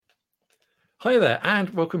Hi there, and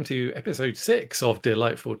welcome to episode 6 of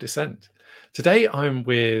Delightful Dissent. Today I'm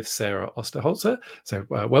with Sarah Osterholzer. So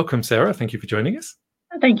welcome, Sarah. Thank you for joining us.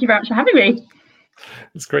 Thank you very much for having me.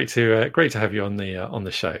 It's great to have you on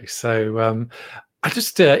the show. So I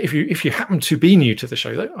just if you happen to be new to the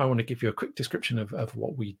show, though, I want to give you a quick description of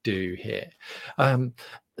what we do here.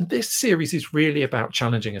 This series is really about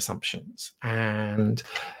challenging assumptions, and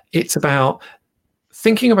it's about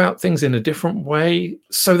thinking about things in a different way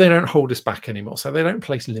so they don't hold us back anymore, so they don't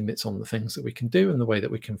place limits on the things that we can do and the way that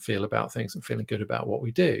we can feel about things and feeling good about what we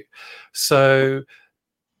do. So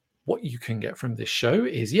what you can get from this show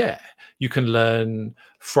is, you can learn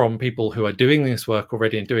from people who are doing this work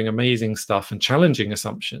already and doing amazing stuff and challenging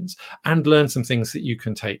assumptions, and learn some things that you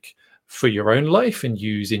can take for your own life and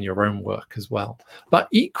use in your own work as well. But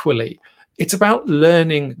equally, it's about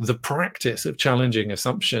learning the practice of challenging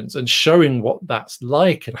assumptions and showing what that's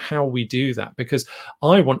like and how we do that, because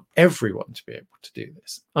I want everyone to be able to do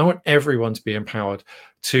this. I want everyone to be empowered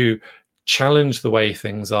to challenge the way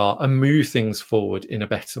things are and move things forward in a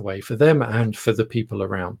better way for them and for the people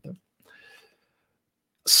around them.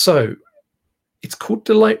 So it's called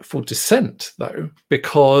Delightful Dissent, though,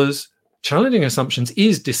 because challenging assumptions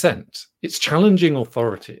is dissent. It's challenging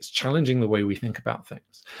authority. It's challenging the way we think about things.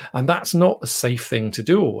 And that's not a safe thing to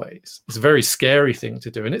do always. It's a very scary thing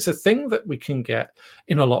to do. And it's a thing that we can get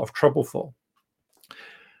in a lot of trouble for.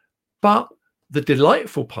 But the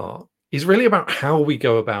delightful part is really about how we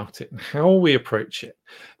go about it and how we approach it.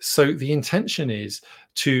 So the intention is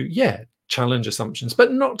to, challenge assumptions,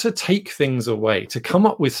 but not to take things away, to come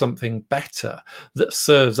up with something better that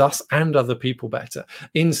serves us and other people better,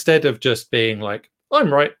 instead of just being like,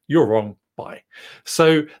 I'm right, you're wrong, bye.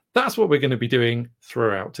 So that's what we're going to be doing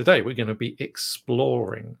throughout today. We're going to be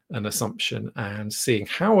exploring an assumption and seeing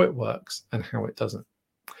how it works and how it doesn't.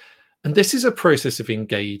 And this is a process of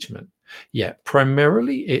engagement.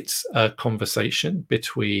 Primarily it's a conversation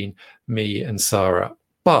between me and Sarah,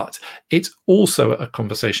 but it's also a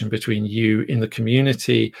conversation between you in the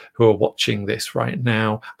community who are watching this right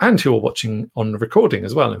now and who are watching on the recording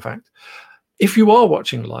as well, in fact. If you are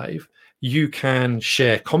watching live, you can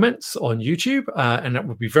share comments on YouTube, and that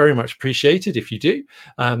would be very much appreciated if you do.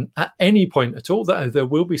 At any point at all, there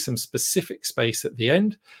will be some specific space at the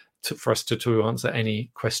end for us to answer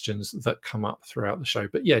any questions that come up throughout the show.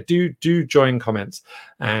 But do join comments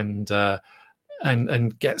and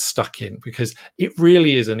get stuck in, because it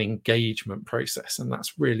really is an engagement process, and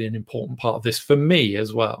that's really an important part of this for me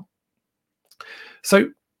as well.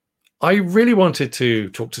 So I really wanted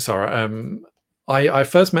to talk to Sarah. I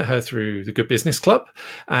first met her through the Good Business Club,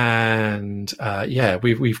 and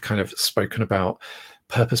we've kind of spoken about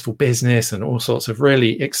purposeful business and all sorts of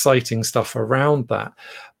really exciting stuff around that.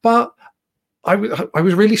 But I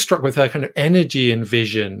was really struck with her kind of energy and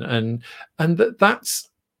vision, and that's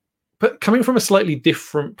but coming from a slightly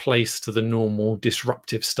different place to the normal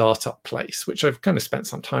disruptive startup place, which I've kind of spent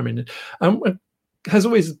some time in, has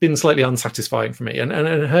always been slightly unsatisfying for me. And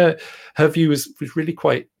her view was really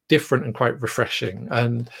quite different and quite refreshing.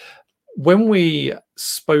 And when we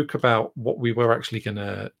spoke about what we were actually going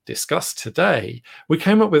to discuss today, we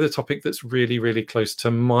came up with a topic that's really, really close to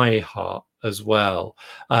my heart as well,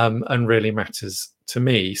 and really matters to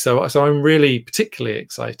me. So I'm really particularly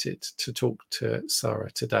excited to talk to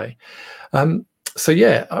Sarah today. I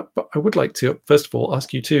would like to, first of all,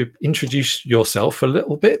 ask you to introduce yourself a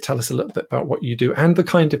little bit. Tell us a little bit about what you do and the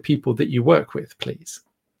kind of people that you work with, please.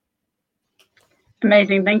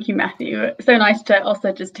 Amazing. Thank you, Matthew. So nice to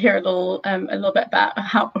also just hear a little bit about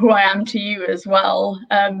who I am to you as well.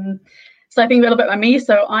 So I think a little bit about me.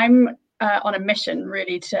 So I'm on a mission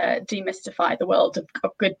really to demystify the world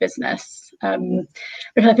of good business,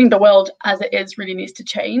 because I think the world as it is really needs to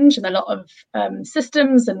change, and a lot of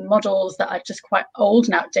systems and models that are just quite old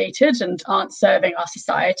and outdated and aren't serving our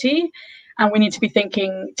society. And we need to be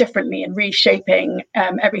thinking differently and reshaping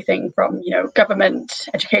everything from, government,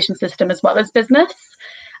 education system, as well as business.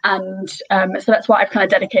 And so that's why I've kind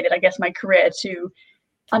of dedicated, I guess, my career to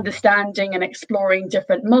understanding and exploring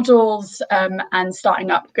different models and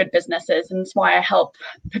starting up good businesses. And it's why I help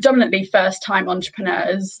predominantly first-time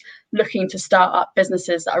entrepreneurs looking to start up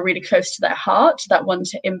businesses that are really close to their heart, that want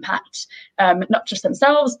to impact not just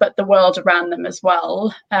themselves, but the world around them as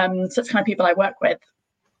well. So it's kind of people I work with.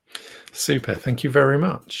 Super. Thank you very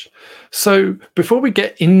much. So before we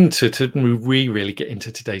get into we really get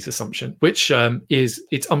into today's assumption, which is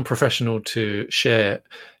it's unprofessional to share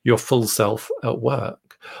your full self at work.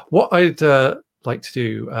 What I'd like to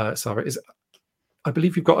do, Sarah, is I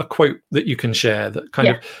believe you've got a quote that you can share that kind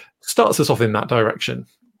of starts us off in that direction.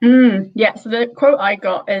 Yeah, so the quote I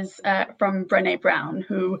got is from Brené Brown,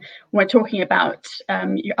 who, when we're talking about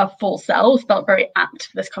our full selves, felt very apt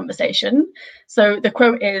for this conversation. So the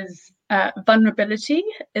quote is, vulnerability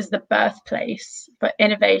is the birthplace for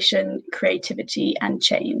innovation, creativity, and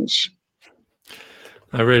change.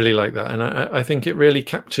 I really like that. And I think it really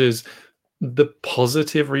captures the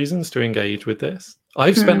positive reasons to engage with this.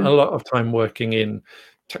 I've spent a lot of time working in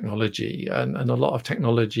technology, and a lot of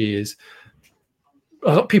technology is,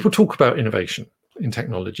 a lot of people talk about innovation in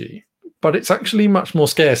technology, but it's actually much more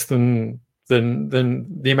scarce than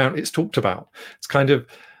the amount it's talked about. It's kind of,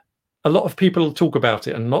 a lot of people talk about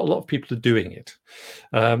it and not a lot of people are doing it.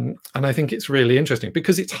 And I think it's really interesting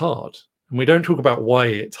because it's hard. And we don't talk about why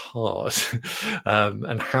it's hard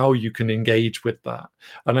and how you can engage with that.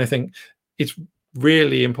 And I think it's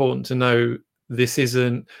really important to know this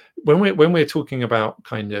isn't, when we're talking about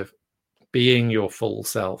kind of being your full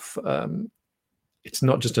self, it's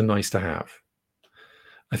not just a nice to have.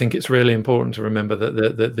 I think it's really important to remember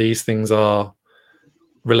that these things are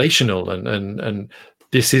relational, and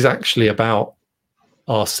this is actually about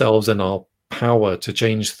ourselves and our power to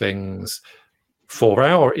change things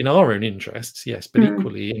in our own interests, yes, but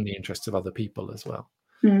equally in the interests of other people as well.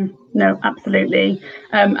 No, absolutely.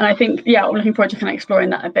 And I think, yeah, I'm looking forward to kind of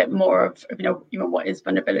exploring that a bit more of what is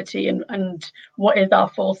vulnerability and what is our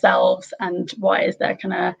full selves, and why is there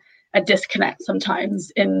kind of a disconnect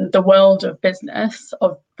sometimes in the world of business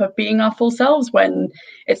for being our full selves, when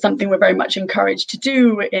it's something we're very much encouraged to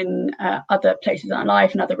do in other places in our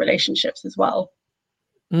life and other relationships as well.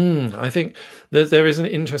 I think there is an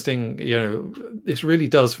interesting, this really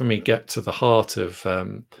does for me get to the heart of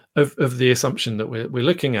the assumption that we're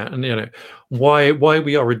looking at, and why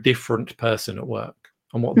we are a different person at work,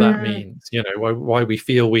 and what that means, why we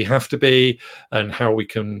feel we have to be, and how we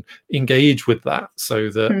can engage with that so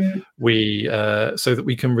that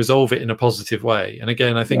we can resolve it in a positive way. And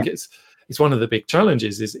again, I think it's one of the big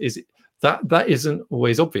challenges is that isn't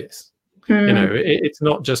always obvious. It's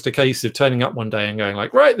not just a case of turning up one day and going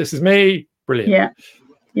like, right, this is me, brilliant.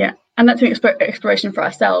 Yeah. And that's an exploration for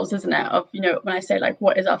ourselves, isn't it? Of, when I say like,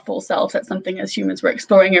 what is our full self, that's something as humans we're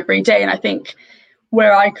exploring every day. And I think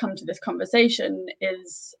where I come to this conversation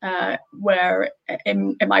is where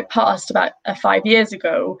in my past, about 5 years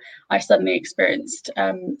ago, I suddenly experienced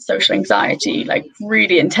social anxiety, like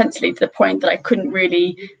really intensely, to the point that I couldn't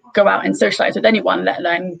really go out and socialize with anyone, let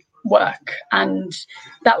alone work. And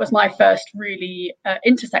that was my first really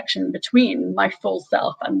intersection between my full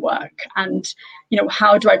self and work. And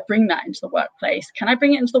how do I bring that into the workplace? Can I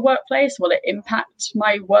bring it into the workplace? Will it impact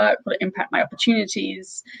my work? Will it impact my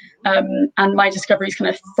opportunities? And my discoveries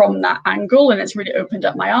kind of from that angle, and it's really opened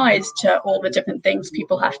up my eyes to all the different things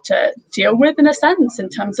people have to deal with, in a sense, in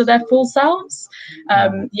terms of their full selves.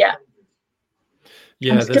 I'm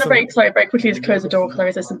just going to very quickly just close the door because there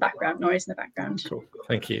is some background noise in the background. Cool,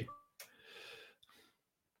 thank you.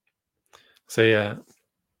 So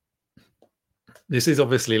this is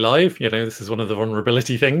obviously live. This is one of the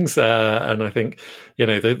vulnerability things, and I think the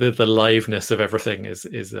liveness of everything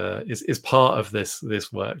is part of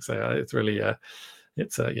this work. So it's really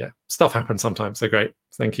stuff happens sometimes. So great,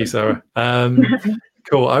 thank you, Sarah.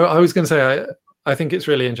 Cool. I was going to say I think it's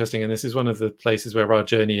really interesting, and this is one of the places where our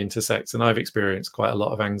journey intersects, and I've experienced quite a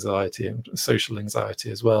lot of anxiety and social anxiety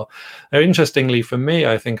as well. Now, interestingly for me,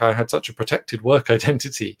 I think I had such a protected work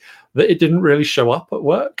identity that it didn't really show up at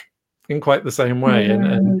work in quite the same way.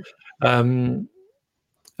 And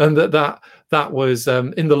that was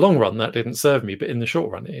in the long run that didn't serve me, but in the short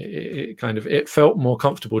run it felt more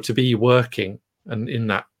comfortable to be working and in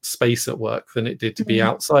that space at work than it did to be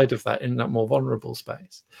outside of that, in that more vulnerable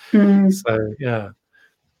space. So no,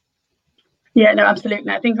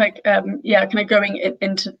 absolutely. I think kind of going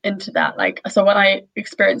into that, like, so when I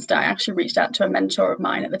experienced it, I actually reached out to a mentor of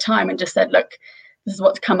mine at the time and just said, look, this is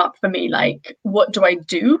what's come up for me. Like, what do I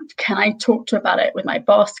do? Can I talk about it with my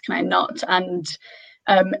boss? Can I not? And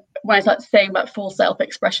when I started saying about full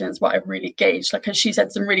self-expression is what I've really gauged, like, because she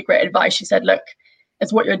said some really great advice. She said, look,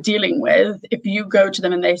 it's what you're dealing with. If you go to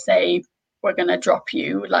them and they say, we're going to drop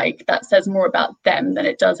you, like, that says more about them than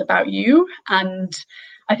it does about you. And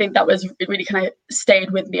I think that was really kind of stayed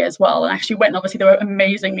with me as well. And actually went, obviously they were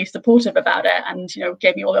amazingly supportive about it and,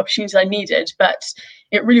 gave me all the opportunities I needed. But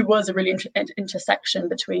it really was a really intersection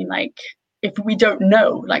between, like, if we don't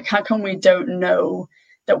know, like, how come we don't know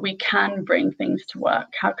that we can bring things to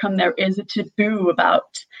work? How come there is a taboo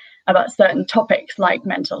about certain topics like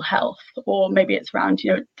mental health, or maybe it's around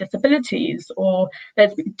disabilities, or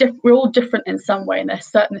we're all different in some way, and there's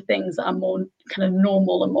certain things that are more kind of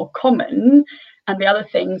normal and more common, and the other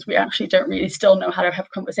things we actually don't really still know how to have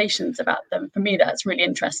conversations about them. For me, that's really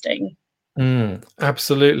interesting.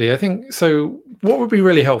 Absolutely. I think so. What would be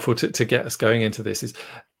really helpful to get us going into this is,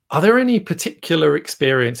 are there any particular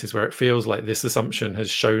experiences where it feels like this assumption has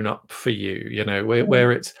shown up for you,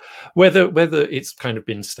 where it's whether it's kind of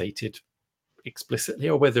been stated explicitly,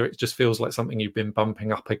 or whether it just feels like something you've been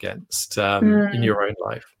bumping up against in your own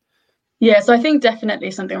life? Yeah, so I think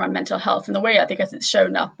definitely something around mental health, and the way I think as it's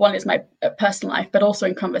shown up, one is my personal life, but also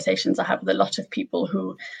in conversations I have with a lot of people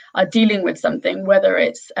who are dealing with something, whether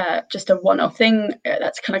it's just a one-off thing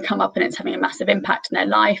that's kind of come up and it's having a massive impact in their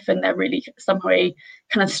life, and they're really some way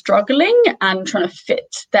kind of struggling and trying to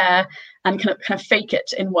fit there and kind of fake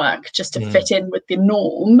it in work just to fit in with the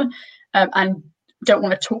norm, and don't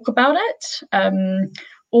want to talk about it.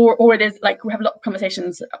 Or it is like we have a lot of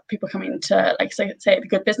conversations, people coming to like say at the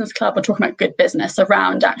Good Business Club, or talking about good business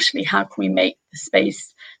around actually how can we make the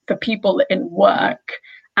space for people in work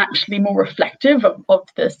actually more reflective of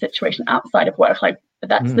the situation outside of work. Like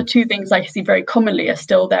that's the two things I see very commonly are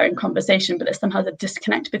still there in conversation, but there's somehow a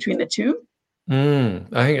disconnect between the two. I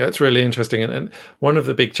think that's really interesting, and one of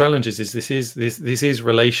the big challenges is this is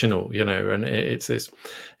relational, and it's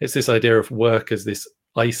this idea of work as this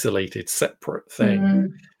isolated, separate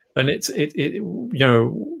thing. And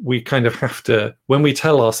we kind of have to, when we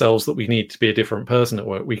tell ourselves that we need to be a different person at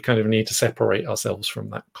work, we kind of need to separate ourselves from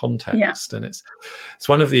that context. And it's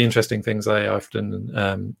one of the interesting things I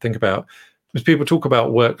often think about, is people talk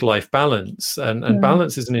about work-life balance, and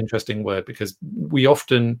balance is an interesting word, because we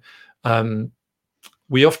often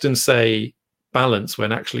say balance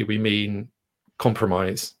when actually we mean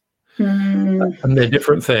compromise. And they're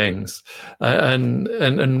different things,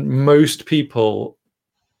 and most people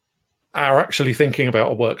are actually thinking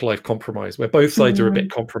about a work-life compromise where both sides are a bit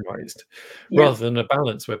compromised, rather than a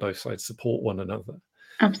balance where both sides support one another.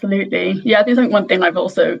 Absolutely. Yeah, I think one thing I've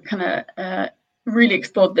also kind of really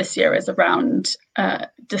explored this year is around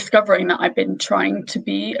discovering that I've been trying to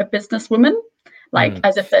be a businesswoman, like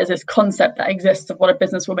as if there's this concept that exists of what a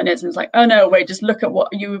businesswoman is, and it's like, oh no, wait, just look at what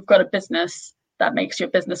you've got, a business that makes you a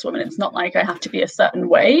businesswoman. It's not like I have to be a certain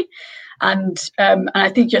way. And I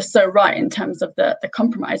think you're so right in terms of the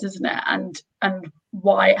compromise, isn't it? And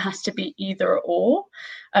why it has to be either or.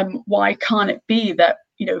 Why can't it be that,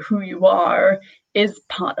 who you are is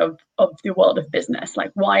part of the world of business? Like,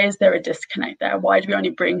 why is there a disconnect there? Why do we only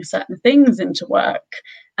bring certain things into work,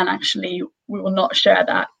 and actually we will not share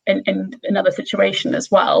that in another situation as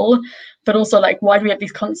well? But also, like, why do we have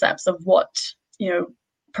these concepts of what,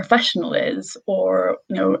 professional is, or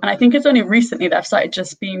and I think it's only recently that I've started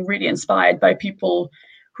just being really inspired by people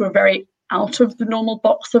who are very out of the normal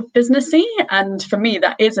box of businessy, and for me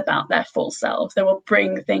that is about their full self. They will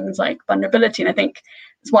bring things like vulnerability, and I think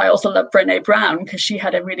that's why I also love Brené Brown, because she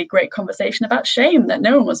had a really great conversation about shame that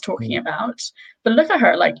no one was talking about. But look at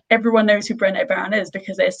her, like everyone knows who Brené Brown is,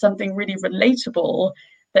 because there's something really relatable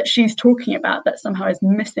that she's talking about that somehow is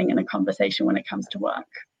missing in a conversation when it comes to work.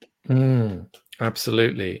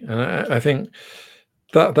 Absolutely. And I think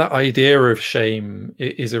that idea of shame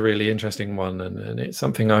is a really interesting one, and it's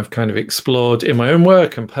something I've kind of explored in my own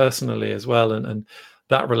work and personally as well, and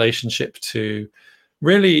that relationship to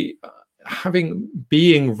really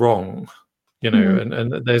being wrong,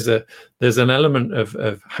 and there's an element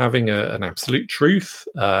of having an absolute truth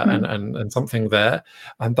and something there,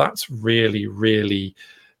 and that's really, really,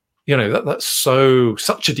 that's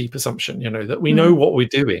such a deep assumption, that we know what we're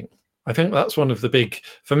doing. I think that's one of the big,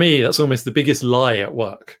 for me, that's almost the biggest lie at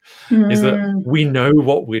work, is that we know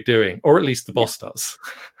what we're doing, or at least the boss does.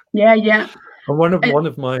 Yeah. And one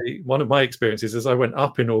of my experiences as I went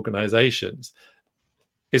up in organizations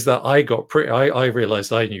is that I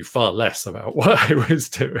realized I knew far less about what I was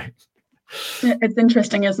doing. It's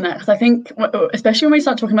interesting, isn't it? Because I think, especially when we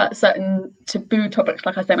start talking about certain taboo topics,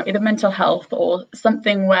 like I said, like either mental health or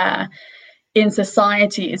something where in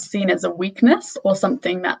society is seen as a weakness or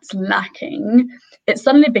something that's lacking, it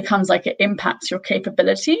suddenly becomes like it impacts your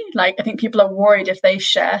capability. Like, I think people are worried if they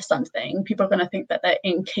share something, people are going to think that they're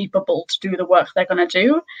incapable to do the work they're going to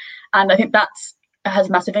do. And I think that has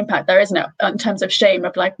a massive impact there, isn't it? In terms of shame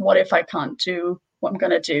of like, what if I can't do what I'm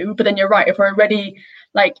going to do? But then you're right, if we're already,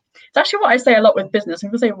 like, it's actually what I say a lot with business.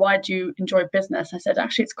 People say, why do you enjoy business? I said,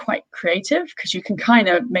 actually, it's quite creative, because you can kind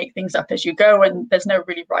of make things up as you go, and there's no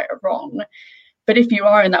really right or wrong. But if you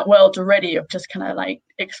are in that world already of just kind of like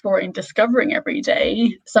exploring, discovering every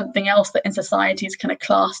day, something else that in society is kind of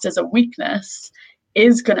classed as a weakness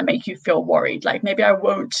is going to make you feel worried. Like, maybe I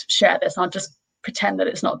won't share this, I'll just pretend that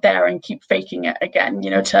it's not there and keep faking it again,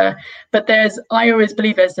 but I always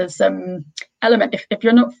believe there's some element, if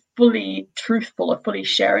you're not fully truthful or fully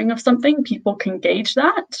sharing of something, people can gauge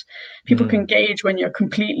that. People can gauge when you're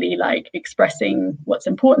completely like expressing what's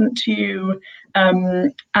important to you,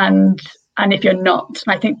 and if you're not.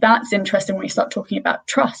 I think that's interesting when we start talking about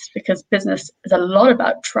trust, because business is a lot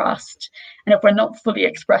about trust. And if we're not fully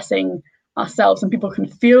expressing ourselves and people can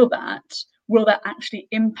feel that, will that actually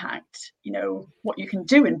impact, what you can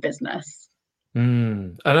do in business?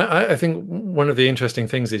 And I think one of the interesting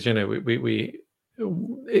things is,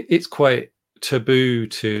 it's quite taboo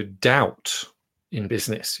to doubt in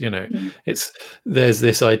business. There's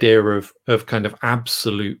this idea of kind of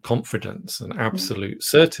absolute confidence and absolute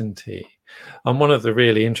certainty. And one of the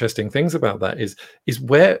really interesting things about that is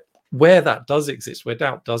where that does exist, where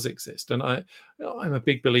doubt does exist. And I'm a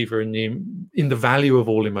big believer in the value of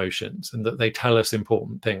all emotions, and that they tell us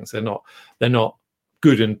important things. They're not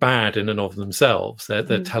good and bad in and of themselves.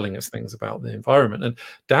 They're telling us things about the environment. And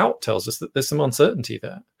doubt tells us that there's some uncertainty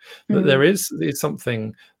there, that there is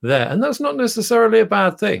something there, and that's not necessarily a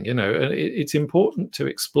bad thing. It's important to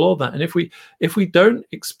explore that. And if we don't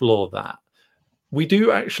explore that, we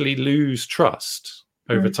do actually lose trust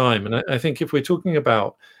over time. And I think if we're talking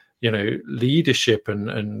about leadership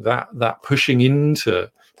and that pushing into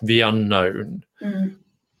the unknown,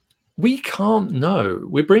 we can't know.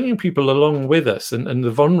 We're bringing people along with us, and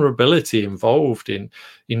the vulnerability involved in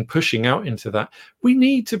pushing out into that. We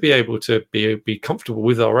need to be able to be comfortable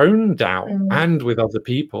with our own doubt and with other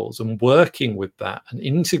people's, and working with that and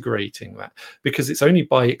integrating that, because it's only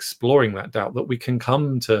by exploring that doubt that we can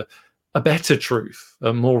come to a better truth,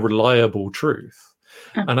 a more reliable truth.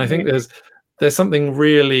 And I think there's something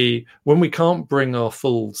really, when we can't bring our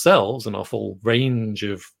full selves and our full range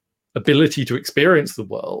of ability to experience the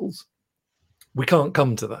world, we can't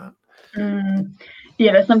come to that.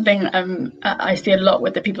 Yeah, there's something I see a lot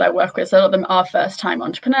with the people I work with. So a lot of them are first-time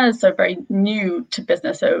entrepreneurs, so very new to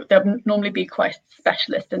business. So they'll normally be quite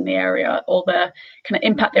specialist in the area, or the kind of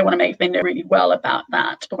impact they want to make, they know really well about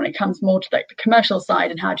that. But when it comes more to like the commercial side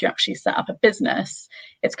and how do you actually set up a business,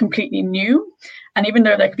 it's completely new. And even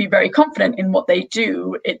though they could be very confident in what they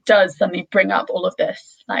do, it does suddenly bring up all of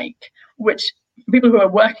this, which people who are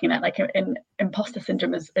working in it, in imposter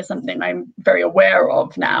syndrome is something I'm very aware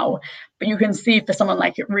of now. But you can see for someone,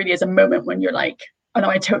 it really is a moment when you're like, oh no,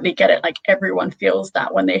 I totally get it. Everyone feels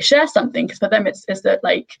that when they share something, because for them it's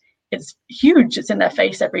that it's huge. It's in their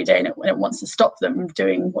face every day, and it wants to stop them from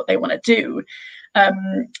doing what they want to do.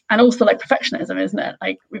 And also perfectionism, isn't it?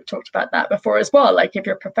 We've talked about that before as well. If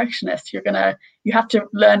you're a perfectionist, you have to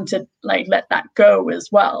learn to let that go as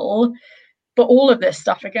well. But all of this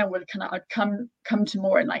stuff again would kind of come to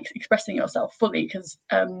more in expressing yourself fully, because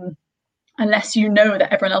unless you know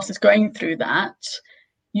that everyone else is going through that,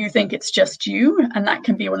 you think it's just you. And that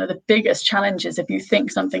can be one of the biggest challenges. If you think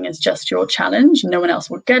something is just your challenge, no one else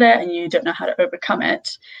will get it, and you don't know how to overcome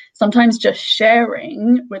it. Sometimes just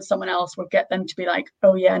sharing with someone else will get them to be like,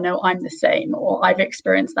 oh yeah, no, I'm the same, or I've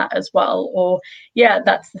experienced that as well, or yeah,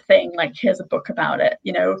 that's the thing, here's a book about it.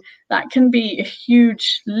 That can be a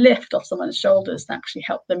huge lift off someone's shoulders to actually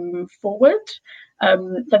help them move forward. I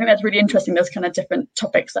think that's really interesting. Those kind of different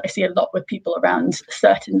topics that I see a lot with people around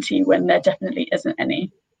certainty when there definitely isn't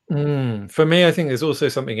any. For me, I think there's also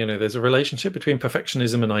something, there's a relationship between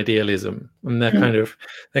perfectionism and idealism, and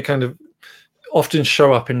they're kind of often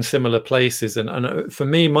show up in similar places. And for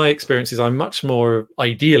me, my experience is I'm much more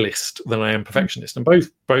idealist than I am perfectionist, and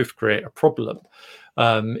both create a problem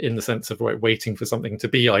in the sense of waiting for something to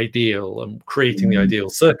be ideal and creating the ideal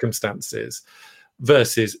circumstances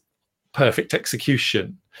versus perfect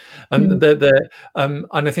execution. And and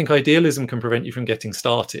I think idealism can prevent you from getting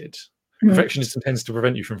started. Perfectionism tends to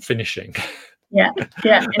prevent you from finishing. Yeah.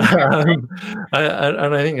 And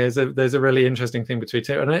I think there's a really interesting thing between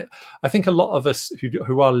two. And I think a lot of us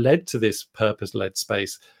who are led to this purpose-led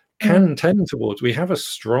space can tend towards, we have a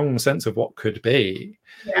strong sense of what could be.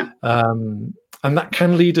 And that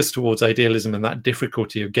can lead us towards idealism and that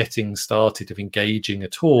difficulty of getting started, of engaging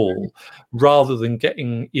at all, rather than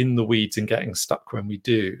getting in the weeds and getting stuck when we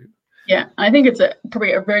do. Yeah, I think it's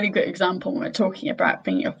probably a really good example when we're talking about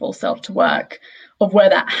bringing your full self to work, of where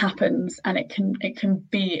that happens, and it can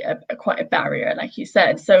be quite a barrier, like you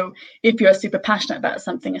said. So if you're super passionate about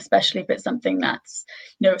something, especially if it's something that's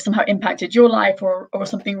somehow impacted your life, or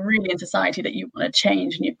something really in society that you want to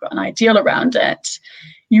change, and you've got an ideal around it,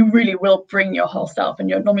 you really will bring your whole self. And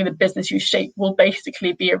normally the business you shape will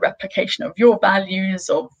basically be a replication of your values,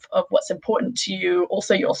 of what's important to you,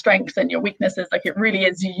 also your strengths and your weaknesses. It really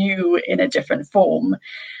is you in a different form.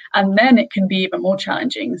 And then it can be even more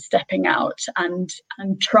challenging stepping out and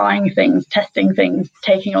trying things, testing things,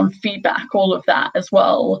 taking on feedback. All of that as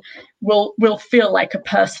well will feel like a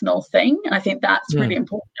personal thing. And I think that's really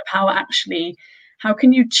important, of how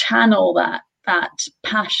can you channel that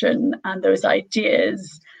passion and those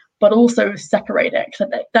ideas, but also separate it. So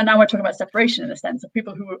now we're talking about separation in a sense of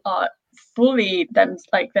people who are fully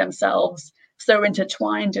themselves, so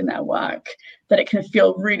intertwined in their work that it can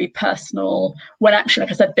feel really personal, when actually,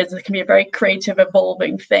 like I said, business can be a very creative,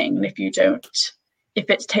 evolving thing. And if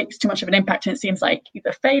it takes too much of an impact and it seems like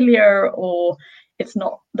either failure or it's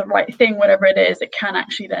not the right thing, whatever it is, it can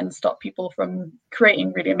actually then stop people from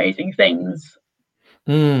creating really amazing things.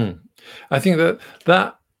 I think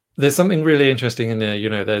that there's something really interesting in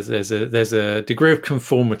there. There's a degree of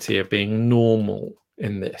conformity of being normal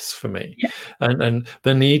in this for me, and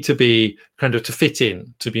the need to be kind of to fit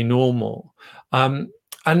in, to be normal. And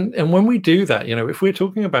when we do that, if we're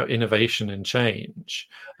talking about innovation and change,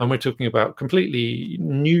 and we're talking about completely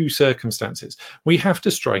new circumstances, we have to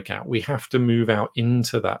strike out. We have to move out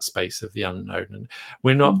into that space of the unknown, and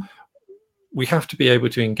we're not. We have to be able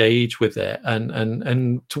to engage with it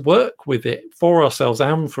and to work with it for ourselves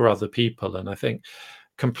and for other people. And I think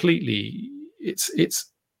completely,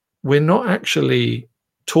 we're not actually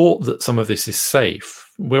taught that some of this is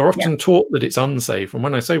safe. We're often taught that it's unsafe. And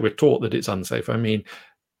when I say we're taught that it's unsafe, I mean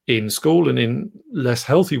in school and in less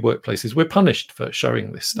healthy workplaces, we're punished for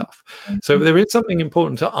showing this stuff. So there is something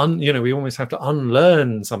important to we almost have to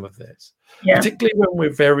unlearn some of this. Particularly when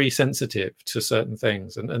we're very sensitive to certain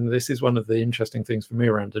things. And this is one of the interesting things for me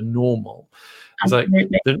around the normal. It's like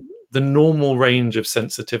the normal range of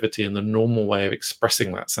sensitivity and the normal way of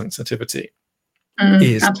expressing that sensitivity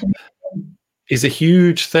is a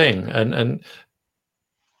huge thing. And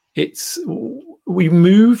we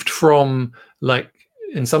moved from, like,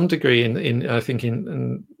 in some degree, I think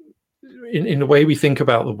in the way we think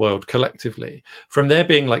about the world collectively, from there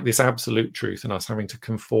being like this absolute truth and us having to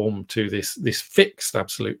conform to this fixed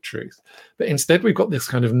absolute truth. But instead we've got this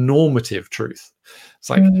kind of normative truth. It's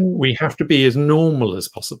like we have to be as normal as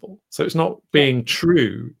possible. So it's not being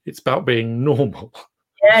true, it's about being normal.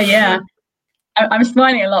 I'm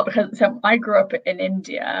smiling a lot because I grew up in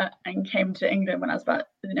India and came to England when I was about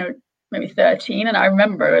maybe 13, and I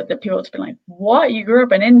remember that people would be like, what, you grew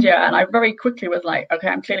up in India? And I very quickly was like, okay,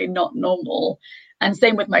 I'm clearly not normal. And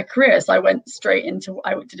same with my career. So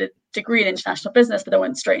I did a degree in international business, but I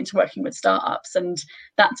went straight into working with startups, and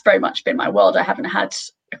that's very much been my world. I haven't had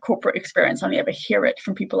a corporate experience. I only ever hear it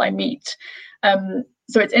from people I meet.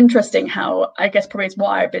 So it's interesting how, I guess probably it's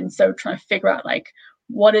why I've been so trying to figure out, like,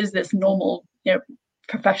 what is this normal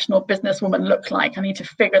professional businesswoman look like? I need to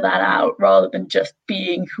figure that out rather than just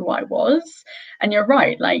being who I was. And you're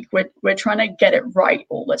right, like we're trying to get it right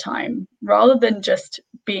all the time rather than just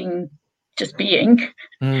being. We're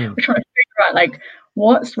trying to figure out, like,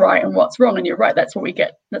 what's right and what's wrong. And you're right, that's what we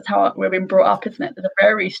get. That's how we've been brought up, isn't it? There's a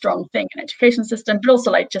very strong thing in education system, but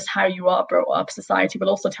also like just how you are brought up. Society will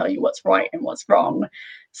also tell you what's right and what's wrong.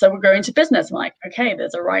 So we're going to business, I'm like, okay,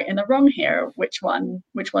 there's a right and a wrong here. Which one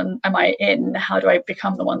am I in? How do I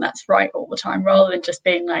become the one that's right all the time, rather than just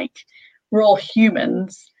being like, we're all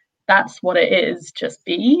humans, that's what it is, just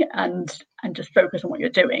be and just focus on what you're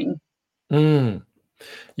doing.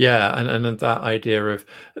 Yeah, and that idea of,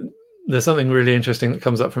 there's something really interesting that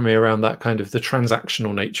comes up for me around that kind of the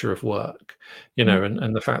transactional nature of work,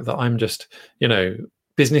 and the fact that I'm just,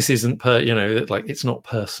 business isn't like it's not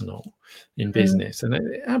personal in business, and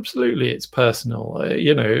absolutely it's personal.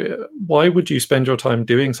 Why would you spend your time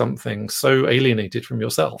doing something so alienated from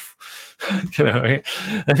yourself? I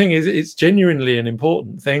think it's genuinely an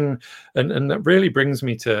important thing, and that really brings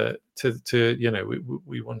me to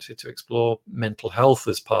we wanted to explore mental health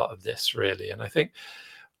as part of this, really. And I think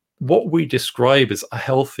what we describe as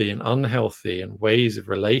healthy and unhealthy and ways of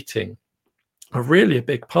relating are really a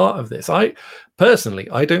big part of this. I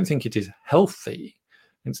don't think it is healthy.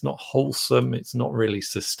 It's not wholesome. It's not really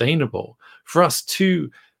sustainable for us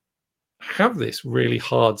to have this really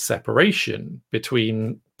hard separation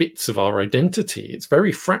between bits of our identity. It's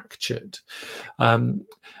very fractured.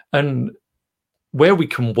 And where we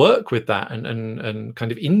can work with that and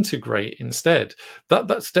kind of integrate instead,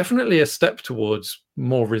 that's definitely a step towards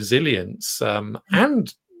more resilience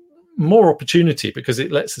and more opportunity, because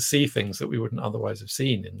it lets us see things that we wouldn't otherwise have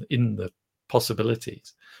seen in the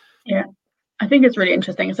possibilities. Yeah, I think it's really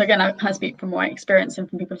interesting. So again, I kind of speak from my experience and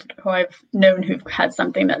from people who I've known who've had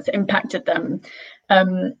something that's impacted them.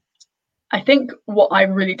 I think what I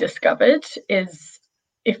really discovered is,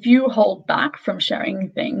 if you hold back from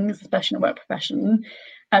sharing things, especially in a work profession,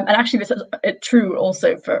 And actually this is true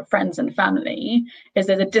also for friends and family, is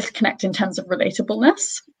there's a disconnect in terms of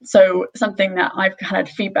relatableness. So something that I've had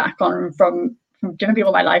feedback on from different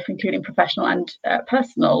people in my life, including professional and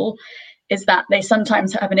personal, is that they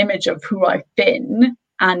sometimes have an image of who I've been,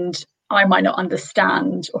 and I might not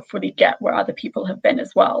understand or fully get where other people have been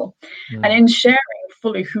as well. And in sharing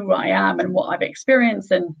fully who I am and what I've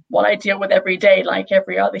experienced and what I deal with every day, like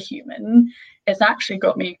every other human, it's actually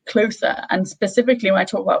got me closer. And specifically when I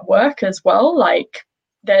talk about work as well, like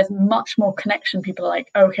there's much more connection. People are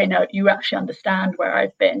like, okay, no, you actually understand where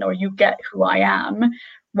I've been, or you get who I am,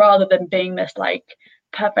 rather than being this like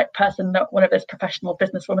perfect person that whatever this professional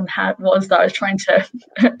businesswoman was that I was trying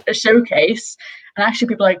to showcase. And actually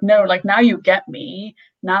people are like, no, like now you get me.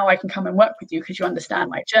 Now I can come and work with you because you understand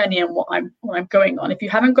my journey and what I'm going on. If you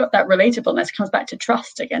haven't got that relatableness, it comes back to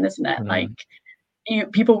trust again, isn't it? Like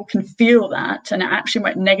people can feel that, and it actually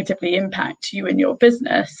might negatively impact you and your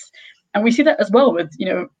business. And we see that as well with, you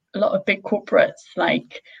know, a lot of big corporates.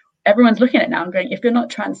 Like everyone's looking at it now and going, if you're not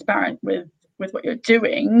transparent with what you're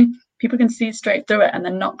doing, people can see straight through it and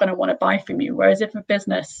they're not going to want to buy from you. Whereas if a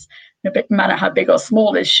business, no matter how big or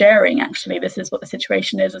small, is sharing, actually, this is what the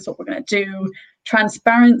situation is, this is what we're going to do.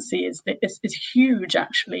 Transparency is huge,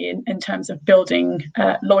 actually, in terms of building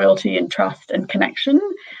loyalty and trust and connection.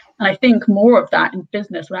 And I think more of that in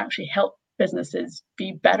business will actually help businesses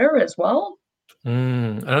be better as well.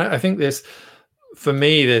 And I think this, for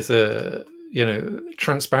me, there's a, you know,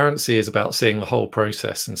 transparency is about seeing the whole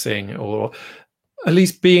process and seeing it, or at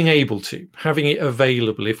least being able to, having it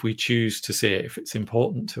available if we choose to see it, if it's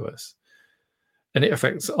important to us. And it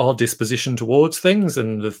affects our disposition towards things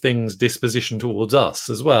and the things disposition towards us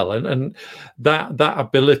as well. And that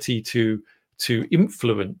ability to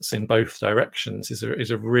influence in both directions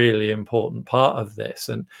is a really important part of this.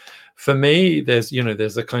 And for me, there's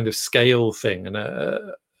a kind of scale thing and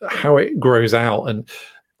how it grows out, and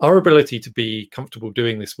our ability to be comfortable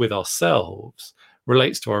doing this with ourselves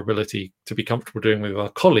relates to our ability to be comfortable doing with our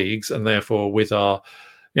colleagues, and therefore with our,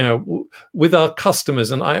 you know, with our customers.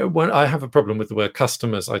 And when I have a problem with the word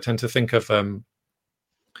customers, I tend to think of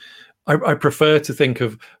I prefer to think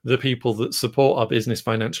of the people that support our business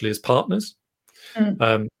financially as partners.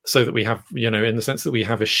 So that we have, you know, in the sense that we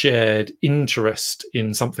have a shared interest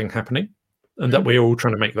in something happening, and that we're all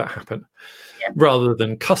trying to make that happen, rather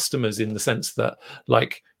than customers in the sense that,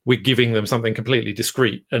 like, we're giving them something completely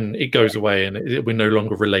discrete and it goes away and we're no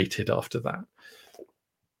longer related after that.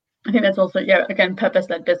 I think that's also, again,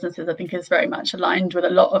 purpose-led businesses, I think, is very much aligned with a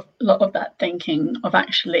lot of that thinking of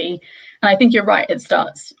actually, and I think you're right, it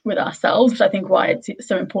starts with ourselves. I think why it's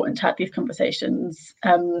so important to have these conversations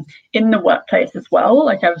in the workplace as well.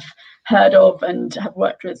 Like I've heard of and have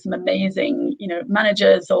worked with some amazing, you know,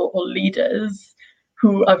 managers or leaders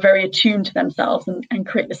who are very attuned to themselves and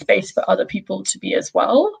create the space for other people to be as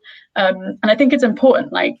well. And I think it's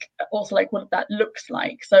important, like also like what that looks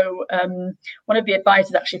like. So one of the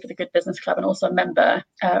advisors actually for the Good Business Club, and also a member,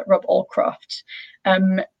 Rob Allcroft,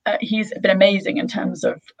 he's been amazing in terms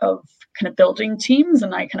of kind of building teams.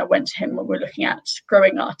 And I kind of went to him when we were looking at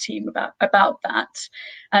growing our team about that.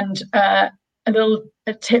 And a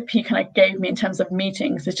tip he kind of gave me in terms of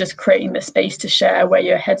meetings is just creating the space to share where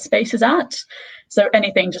your headspace is at. So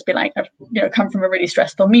anything, just be like, I've, you know, come from a really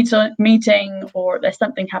stressful meeting, or there's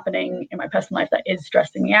something happening in my personal life that is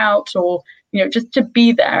stressing me out, or, you know, just to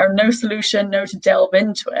be there, no solution, no to delve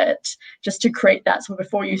into it, just to create that. So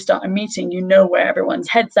before you start a meeting, you know where everyone's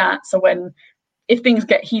head's at. So if things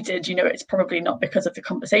get heated, you know, it's probably not because of the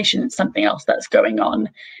conversation, it's something else that's going on.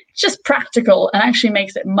 It's just practical and actually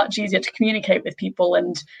makes it much easier to communicate with people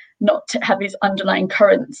and not to have these underlying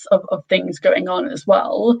currents of things going on as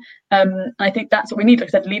well. I think that's what we need, like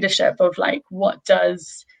I said, leadership of like, what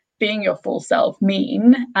does being your full self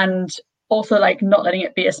mean? And also like not letting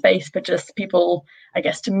it be a space for just people, I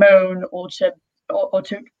guess, to moan or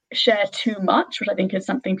to share too much, which I think is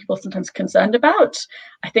something people are sometimes concerned about.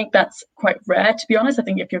 I think that's quite rare, to be honest. I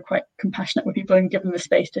think if you're quite compassionate with people and give them the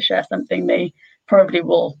space to share something, they probably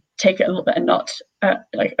will take it a little bit and not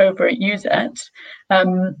like overuse it.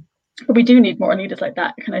 But we do need more leaders like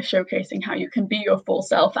that, kind of showcasing how you can be your full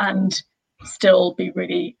self and still be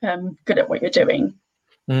really good at what you're doing.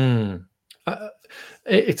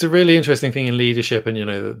 It's a really interesting thing in leadership, and, you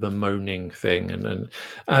know, the moaning thing, and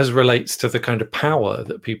as relates to the kind of power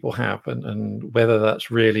that people have, and whether that's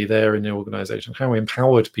really there in the organization, how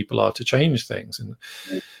empowered people are to change things, and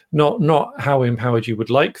not how empowered you would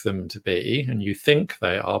like them to be and you think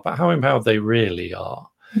they are, but how empowered they really are.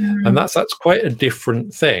 And that's quite a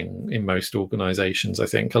different thing in most organizations. I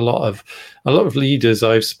think a lot of leaders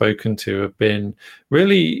I've spoken to have been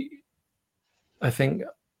really, I think,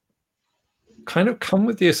 kind of come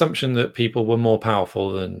with the assumption that people were more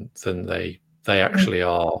powerful than they actually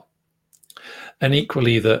are, and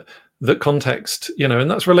equally that context, and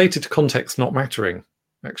that's related to context not mattering.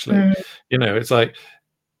 Actually, it's like,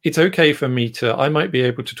 it's okay for me I might be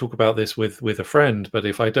able to talk about this with a friend, but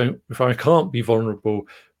if I can't be vulnerable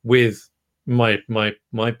with my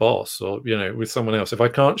boss, or with someone else, if I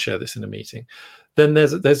can't share this in a meeting, then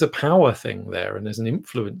there's a power thing there, and there's an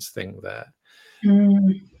influence thing there.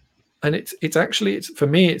 And it's actually for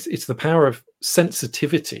me it's the power of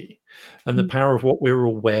sensitivity and the power of what we're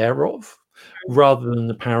aware of, rather than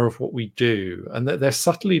the power of what we do. And they're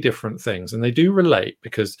subtly different things, and they do relate,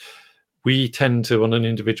 because we tend to, on an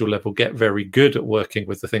individual level, get very good at working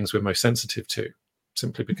with the things we're most sensitive to,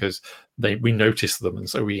 simply because we notice them, and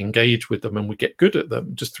so we engage with them, and we get good at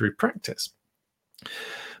them just through practice.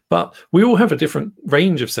 But we all have a different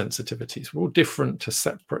range of sensitivities. We're all different to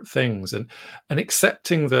separate things, and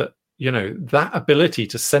accepting that, that ability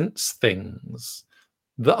to sense things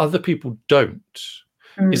that other people don't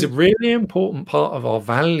is a really important part of our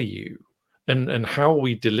value, and how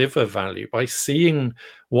we deliver value, by seeing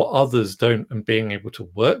what others don't and being able to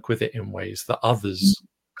work with it in ways that others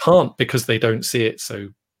can't, because they don't see it so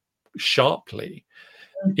sharply,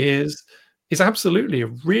 is absolutely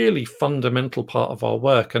a really fundamental part of our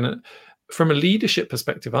work. And from a leadership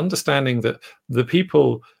perspective, understanding that the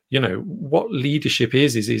people, what leadership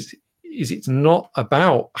is it's not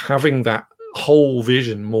about having that whole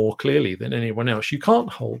vision more clearly than anyone else. You can't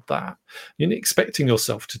hold that. Expecting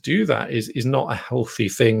yourself to do that is not a healthy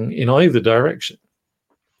thing in either direction.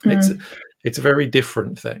 It's a very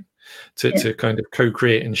different thing to kind of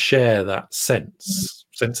co-create and share that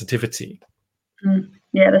sensitivity.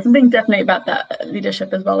 Yeah, there's something definitely about that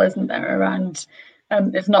leadership as well, isn't there? Around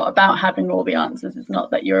it's not about having all the answers. It's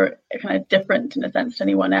not that you're kind of different in a sense to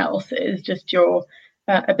anyone else. It is just your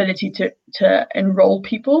ability to enroll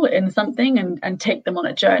people in something and take them on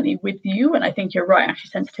a journey with you. And I think you're right, actually,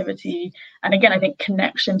 sensitivity, and again, I think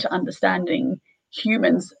connection to understanding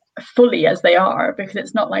humans fully as they are, because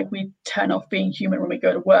it's not like we turn off being human when we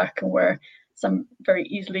go to work and we're some very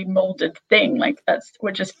easily molded thing. Like,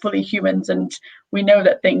 we're just fully humans, and we know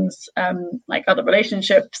that things like other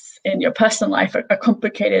relationships in your personal life are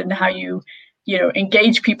complicated, and how you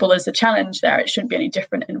engage people is a challenge there. It shouldn't be any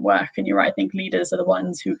different in work. And you're right, I think leaders are the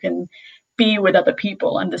ones who can be with other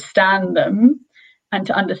people, understand them, and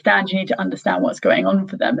to understand, you need to understand what's going on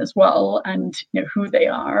for them as well, and who they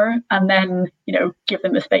are, and then give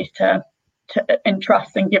them the space to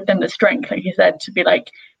entrust, and give them the strength, like you said, to be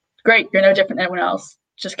like, great, you're no different than anyone else,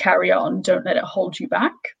 just carry on, don't let it hold you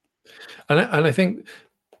back. And I think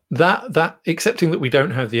that accepting that we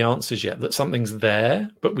don't have the answers yet, that something's there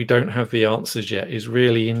but we don't have the answers yet, is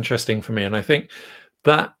really interesting for me. And I think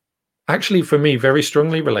that actually, for me, very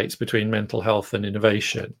strongly relates between mental health and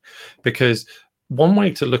innovation, because one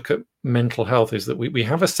way to look at mental health is that we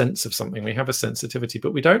have a sense of something, we have a sensitivity,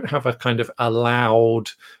 but we don't have a kind of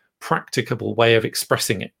allowed, practicable way of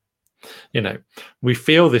expressing it. We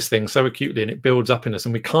feel this thing so acutely, and it builds up in us,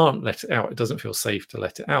 and we can't let it out. It doesn't feel safe to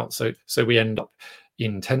let it out. So we end up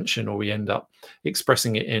in tension, or we end up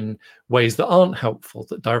expressing it in ways that aren't helpful,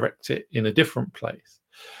 that direct it in a different place.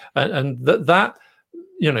 And that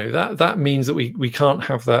means that we can't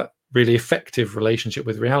have that really effective relationship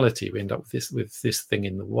with reality. We end up with this thing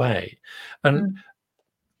in the way. And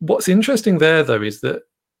what's interesting there, though, is that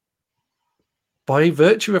by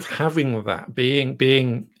virtue of having that,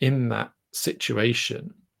 being in that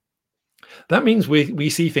situation, that means we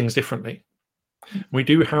see things differently. We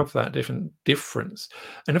do have that difference.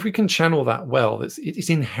 And if we can channel that well, it's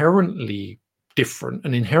inherently different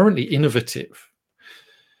and inherently innovative.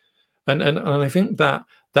 And I think that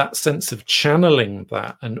sense of channeling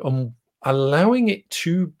that and allowing it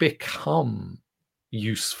to become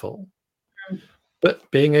useful, but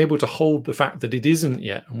being able to hold the fact that it isn't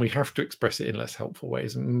yet, and we have to express it in less helpful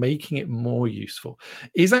ways, and making it more useful,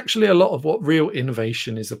 is actually a lot of what real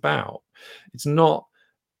innovation is about. It's not,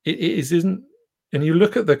 it isn't, and you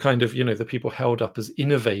look at the kind of, the people held up as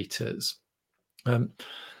innovators,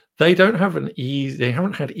 they don't have they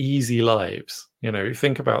haven't had easy lives. You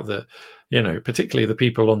think about particularly the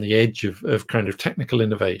people on the edge of kind of technical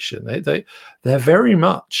innovation, they're very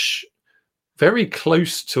much very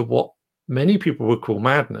close to what many people would call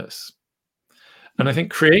madness. And I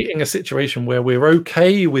think creating a situation where we're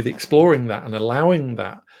okay with exploring that and allowing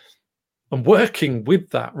that and working with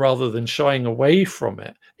that, rather than shying away from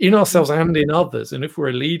it in ourselves and in others. And if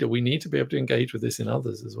we're a leader, we need to be able to engage with this in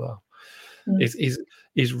others as well.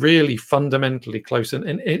 Is really fundamentally close,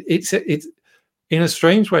 and it's in a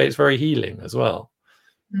strange way, it's very healing as well.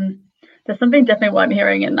 there's something definitely what I'm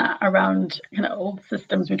hearing in that around kind of old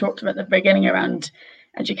systems we talked about at the beginning around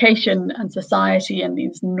education and society and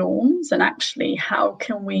these norms, and actually how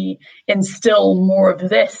can we instill more of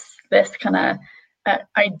this kind of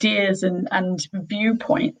ideas and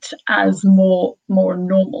viewpoint as more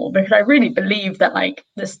normal, because I really believe that like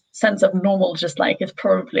this sense of normal just like is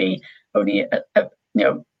probably only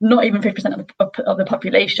not even 50% of the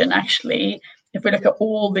population. Actually, if we look at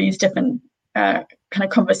all these different kind of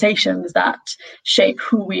conversations that shape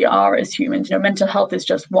who we are as humans, mental health is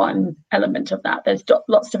just one element of that. There's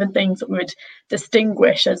lots of different things that we would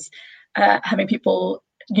distinguish as having people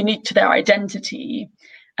unique to their identity.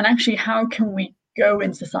 And actually, how can we go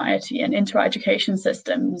in society and into our education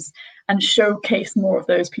systems and showcase more of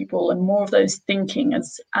those people and more of those thinking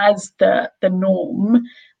as the norm,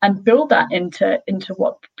 and build that into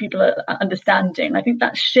what people are understanding. I think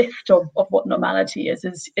that shift of what normality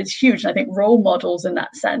is huge. And I think role models in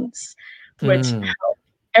that sense would help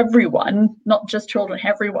everyone, not just children,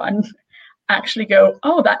 everyone actually go,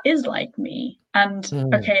 oh, that is like me. And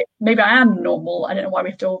okay, maybe I am normal. I don't know why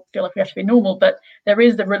we still feel like we have to be normal, but there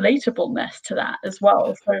is the relatableness to that as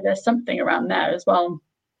well. So there's something around there as well.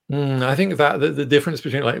 I think that the difference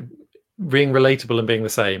between like being relatable and being the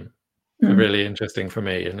same really interesting for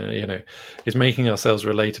me, and is making ourselves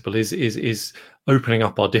relatable is opening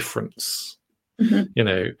up our difference,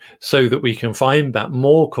 so that we can find that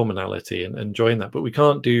more commonality and join that. But we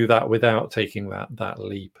can't do that without taking that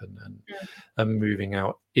leap and moving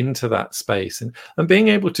out into that space, and being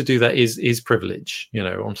able to do that is privilege.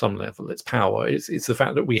 On some level, it's power. It's the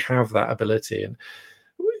fact that we have that ability, and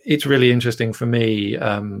it's really interesting for me.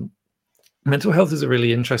 Mental health is a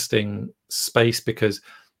really interesting space because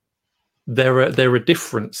there are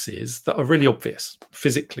differences that are really obvious,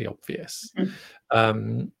 physically obvious.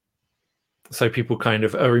 So people kind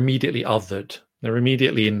of are immediately othered. They're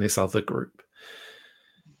immediately in this other group.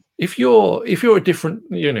 If you're a different,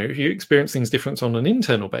 if you experience things different on an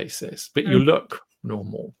internal basis, but you look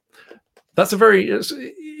normal, that's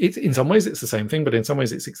it's in some ways it's the same thing, but in some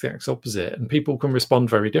ways it's the exact opposite, and people can respond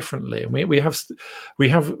very differently. And we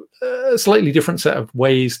have a slightly different set of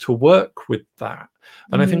ways to work with that.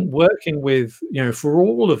 And I think working with, for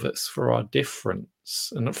all of us, for our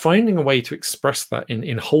difference, and finding a way to express that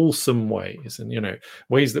in wholesome ways, and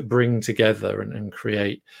ways that bring together and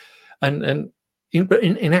create, and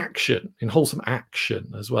in action, in wholesome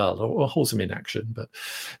action as well, or wholesome inaction, but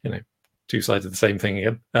two sides of the same thing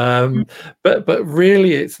again. But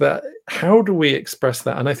really, it's that, how do we express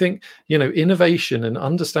that? And I think innovation and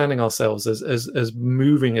understanding ourselves as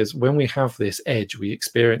moving, as when we have this edge, we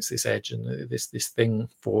experience this edge and this thing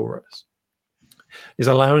for us, is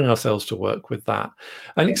allowing ourselves to work with that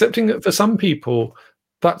and accepting that for some people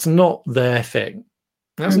that's not their thing.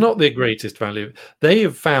 That's not their greatest value. They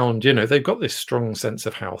have found, they've got this strong sense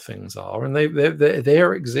of how things are, and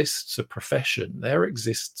there exists a profession, there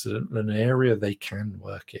exists an area they can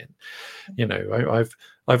work in.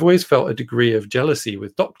 I've always felt a degree of jealousy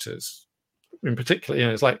with doctors, in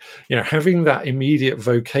particular. It's like having that immediate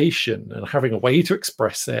vocation and having a way to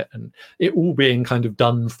express it, and it all being kind of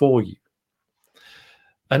done for you.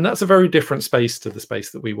 And that's a very different space to the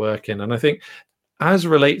space that we work in. And I think, as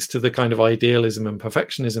relates to the kind of idealism and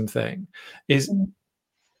perfectionism thing, is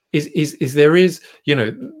there is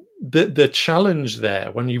the challenge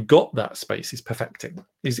there when you've got that space is perfecting,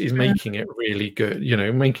 is making it really good,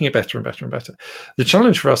 making it better and better and better. The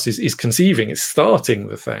challenge for us is conceiving, it's starting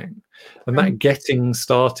the thing, and that getting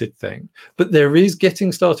started thing. But there is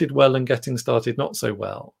getting started well and getting started not so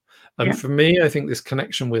well. And for me, I think this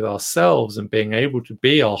connection with ourselves and being able to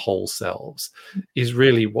be our whole selves is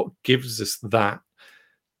really what gives us that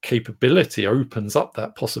capability, opens up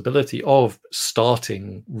that possibility of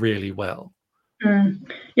starting really well.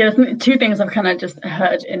 There's two things I've kind of just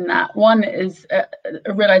heard in that. One is a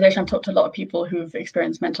realization. I've talked to a lot of people who've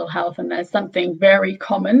experienced mental health, and there's something very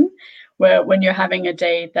common where when you're having a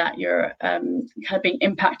day that you're kind of being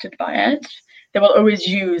impacted by it, they will always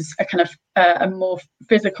use a kind of a more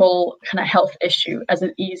physical kind of health issue as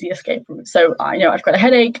an easy escape route. So I've got a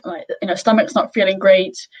headache, my stomach's not feeling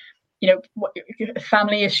great,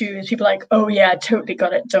 family issues, people are like, oh yeah, totally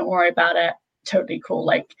got it, don't worry about it, totally cool.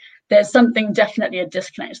 Like there's something, definitely a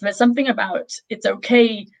disconnect. So there's something about, it's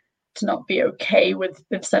okay to not be okay with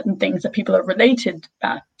certain things that people are related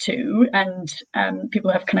to, and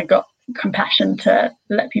people have kind of got compassion to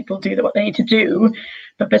let people do what they need to do,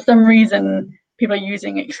 but for some reason people are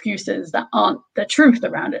using excuses that aren't the truth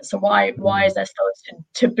around it. So why is there still a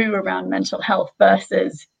taboo around mental health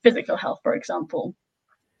versus physical health, for example?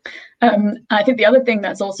 I think the other thing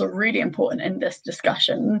that's also really important in this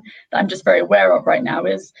discussion that I'm just very aware of right now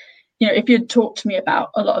is if you'd talked to me about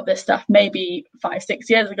a lot of this stuff maybe 5-6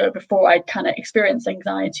 years ago, before I kind of experienced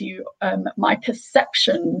anxiety, my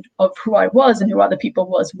perception of who I was and who other people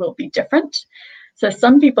was will be different. So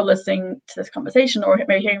some people listening to this conversation, or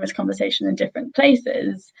maybe hearing this conversation in different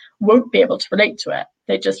places, won't be able to relate to it.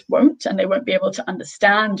 They just won't, and they won't be able to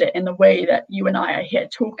understand it in the way that you and I are here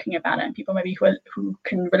talking about it. And people maybe who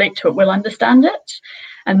can relate to it will understand it.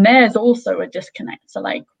 And there's also a disconnect. So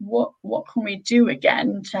like, what can we do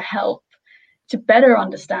again to help to better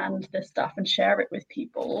understand this stuff and share it with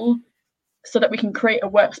people, so that we can create a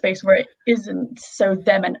workspace where it isn't so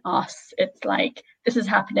them and us. It's like, this is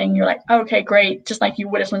happening. You're like, okay, great. Just like you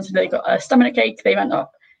would have someone said they got a stomach ache. They might not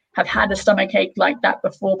have had a stomach ache like that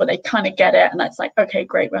before, but they kind of get it. And that's like, okay,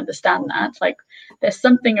 great. We understand that. Like, there's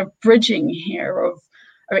something of bridging here of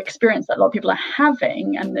experience that a lot of people are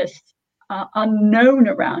having, and this unknown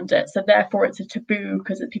around it. So therefore it's a taboo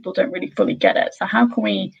because people don't really fully get it. So how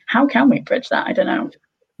can we bridge that? I don't know.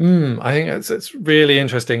 I think it's really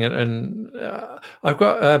interesting, and I've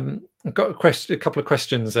got a couple of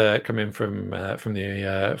questions coming from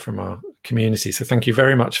our community. So thank you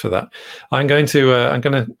very much for that. I'm going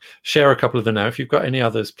to share a couple of them now. If you've got any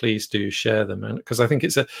others, please do share them, because I think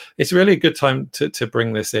it's really a good time to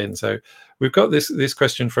bring this in. So we've got this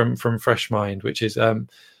question from Fresh Mind, which is,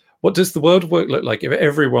 what does the world of work look like if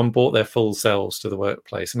everyone brought their full selves to the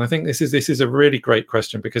workplace? And I think this is a really great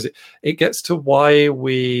question, because it gets to why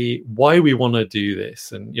we want to do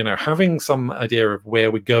this, and having some idea of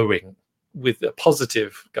where we're going with a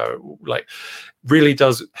positive go, like, really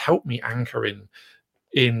does help me anchor in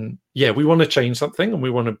we want to change something and we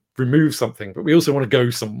want to remove something, but we also want to go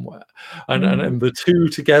somewhere, and the two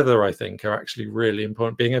together, I think, are actually really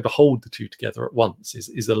important. Being able to hold the two together at once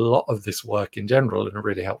is a lot of this work in general, and a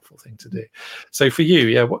really helpful thing to do. So for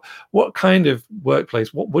you, what kind of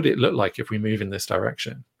workplace, what would it look like if we move in this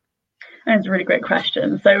direction? That's a really great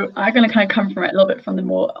question. So I'm going to kind of come from it a little bit from the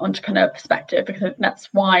more entrepreneur perspective, because that's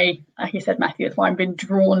why, like you said, Matthew, it's why I've been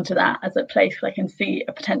drawn to that as a place where I can see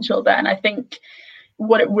a potential there. And I think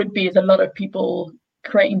what it would be is a lot of people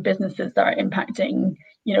creating businesses that are impacting,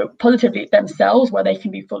 positively themselves, where they can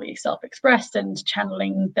be fully self-expressed and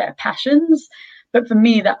channeling their passions. But for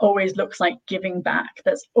me, that always looks like giving back.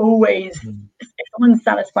 There's always, if someone's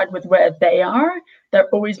satisfied with where they are, they're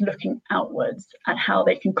always looking outwards at how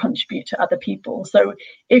they can contribute to other people. So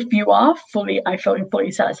if you are fully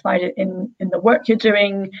satisfied in the work you're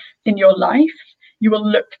doing in your life, you will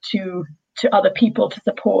look to other people to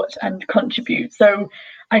support and contribute. So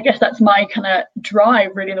I guess that's my kind of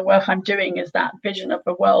drive really in the work I'm doing, is that vision of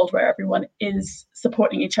a world where everyone is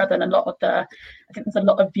supporting each other. And I think there's a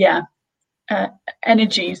lot of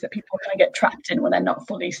energies that people kind of get trapped in when they're not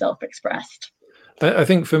fully self-expressed. I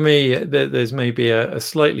think for me, there's maybe a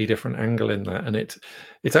slightly different angle in that, and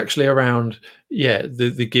it's actually around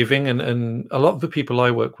the giving, and a lot of the people I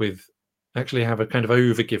work with actually have a kind of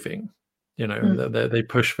over giving. They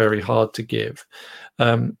push very hard to give,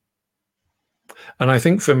 and I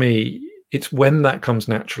think for me, it's when that comes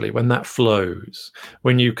naturally, when that flows,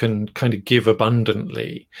 when you can kind of give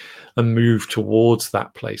abundantly and move towards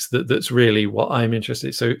that place, that's really what I'm interested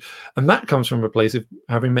in. So, and that comes from a place of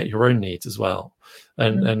having met your own needs as well,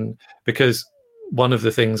 and because one of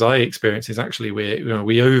the things I experience is actually we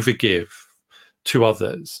overgive to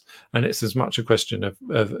others, and it's as much a question of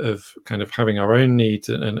kind of having our own needs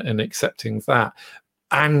and accepting that,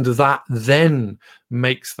 and that then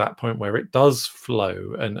makes that point where it does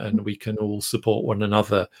flow, and we can all support one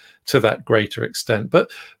another to that greater extent. But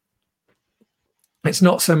it's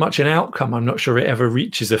not so much an outcome. I'm not sure it ever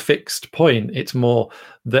reaches a fixed point. It's more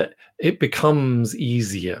that it becomes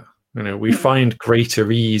easier. We find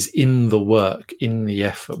greater ease in the work, in the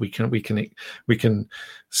effort. We can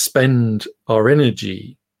spend our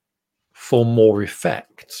energy for more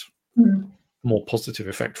effect, more positive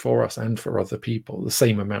effect for us and for other people, the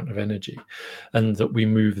same amount of energy, and that we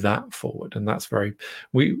move that forward. And that's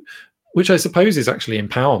which I suppose is actually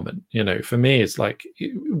empowerment. For me, it's like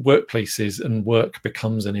workplaces and work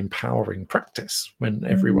becomes an empowering practice when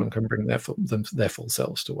everyone can bring their full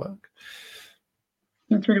selves to work.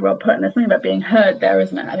 That's really well put. And there's something about being heard there,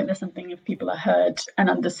 isn't it? I think there's something, if people are heard and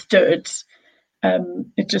understood,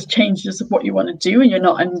 it just changes what you want to do, and you're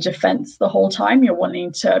not in defense the whole time. You're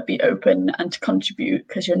wanting to be open and to contribute,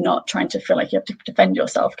 because you're not trying to feel like you have to defend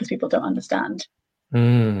yourself because people don't understand.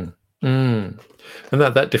 And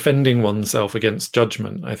that defending oneself against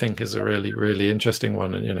judgment, I think, is a really, really interesting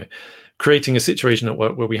one. And creating a situation at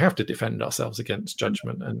work where we have to defend ourselves against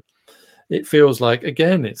judgment, and it feels like,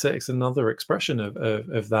 again, it's another expression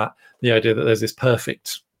of that, the idea that there's this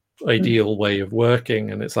perfect ideal way of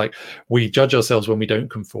working, and it's like we judge ourselves when we don't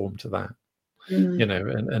conform to that.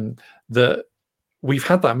 And we've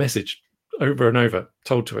had that message over and over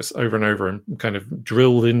told to us over and over and kind of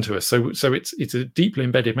drilled into us, so it's a deeply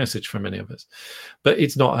embedded message for many of us, but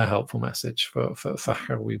it's not a helpful message for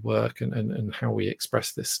how we work and how we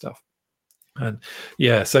express this stuff. And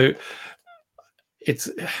so it's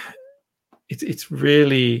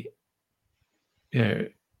really,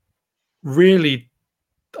 really,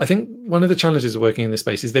 I think one of the challenges of working in this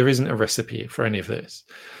space is there isn't a recipe for any of this.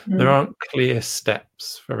 There aren't clear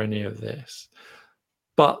steps for any of this,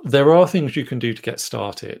 but there are things you can do to get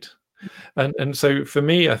started. And so for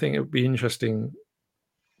me, I think it would be interesting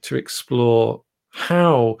to explore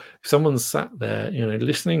how someone's sat there,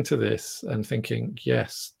 listening to this and thinking,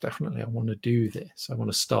 yes, definitely, I want to do this. I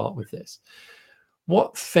want to start with this.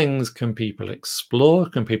 What things can people explore?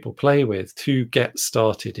 Can people play with to get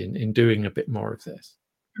started in doing a bit more of this?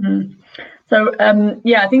 So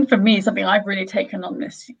I think for me, something I've really taken on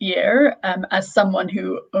this year, as someone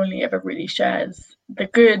who only ever really shares the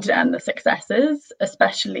good and the successes,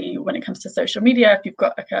 especially when it comes to social media, if you've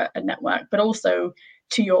got like a network, but also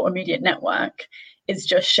to your immediate network, is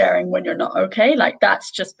just sharing when you're not okay. Like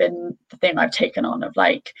that's just been the thing I've taken on, of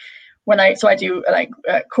like, I do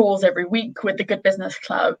calls every week with the Good Business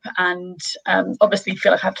Club, and obviously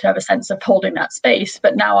feel like I have to have a sense of holding that space.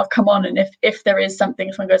 But now I'll come on, and if there is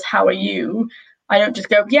something, someone goes, "How are you?" I don't just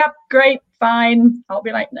go, "Yep, great, fine." I'll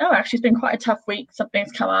be like, "No, actually, it's been quite a tough week.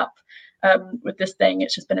 Something's come up with this thing.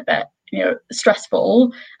 It's just been a bit,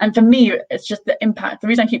 stressful." And for me, it's just the impact. The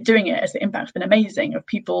reason I keep doing it is the impact's been amazing, of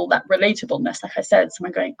people, that relatableness. Like I said,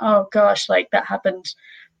 someone going, "Oh gosh, like that happened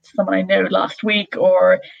to someone I know last week,"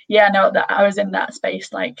 or that I was in that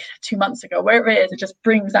space like 2 months ago. Wherever it is, it just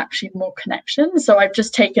brings actually more connection. So I've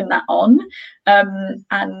just taken that on,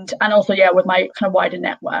 and also with my kind of wider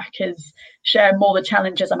network, is share more the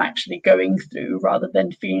challenges I'm actually going through, rather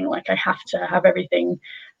than feeling like I have to have everything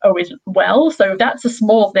always well. So that's a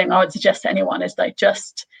small thing I would suggest to anyone, is like,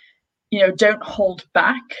 just don't hold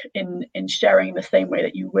back in sharing the same way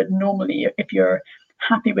that you would normally if you're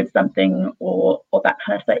happy with something, or that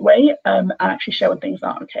kind of way, and actually share when things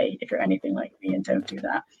aren't okay, if you're anything like me, and don't do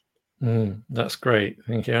that. That's great,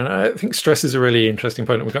 thank you. And I think stress is a really interesting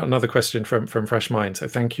point. We've got another question from Fresh Mind, so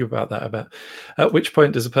thank you about that. About at which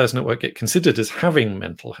point does a person at work get considered as having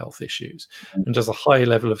mental health issues, and does a high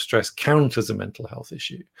level of stress count as a mental health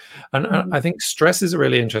issue? And I think stress is a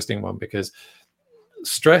really interesting one, because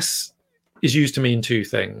stress is used to mean two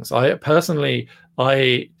things.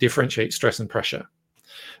 I differentiate stress and pressure.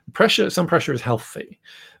 Some pressure is healthy.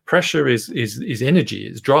 Pressure is energy,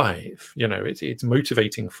 is drive. It's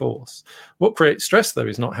motivating force. What creates stress, though,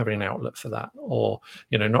 is not having an outlet for that, or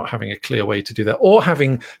not having a clear way to do that, or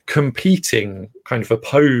having competing kind of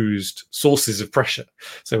opposed sources of pressure.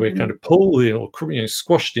 So we're kind of pulled in, or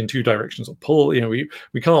squashed in two directions, or pull.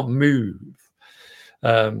 We can't move.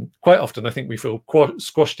 Quite often, I think we feel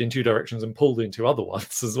squashed in two directions and pulled into other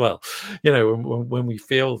ones as well. When we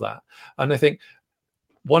feel that, and I think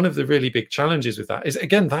one of the really big challenges with that is,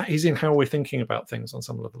 again, that is in how we're thinking about things on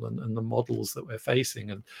some level, and the models that we're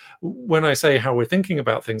facing. And when I say how we're thinking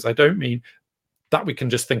about things, I don't mean that we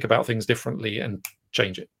can just think about things differently and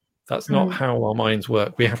change it. That's not how our minds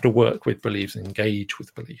work. We have to work with beliefs, engage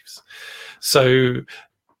with beliefs. So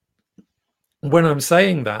when I'm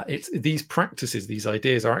saying that, it's these practices, these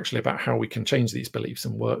ideas are actually about how we can change these beliefs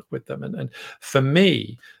and work with them. And for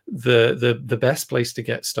me, the best place to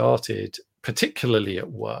get started, particularly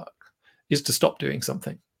at work, is to stop doing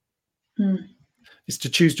something. Is to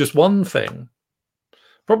choose just one thing,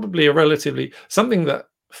 probably something that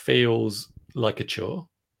feels like a chore,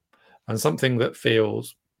 and something that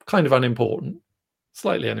feels kind of unimportant,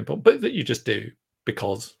 slightly unimportant, but that you just do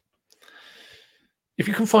because. If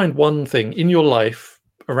you can find one thing in your life,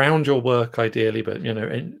 around your work ideally, but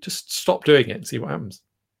and just stop doing it and see what happens.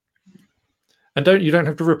 And you don't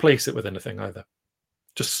have to replace it with anything either.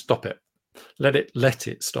 Just stop it. Let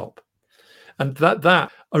it stop. And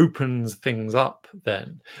that opens things up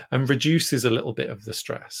then, and reduces a little bit of the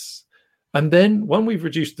stress. And then when we've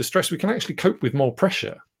reduced the stress, we can actually cope with more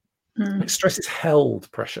pressure. Stress is held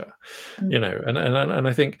pressure, and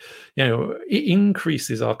I think it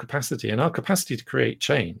increases our capacity to create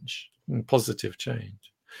change, and positive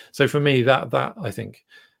change. So for me, that I think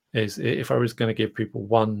is, if I was going to give people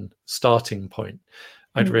one starting point,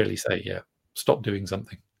 I'd really say, stop doing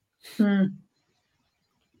something. Can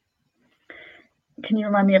you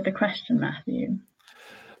remind me of the question, Matthew?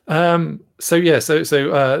 So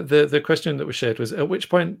the question that was shared was, at which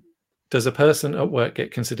point does a person at work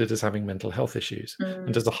get considered as having mental health issues?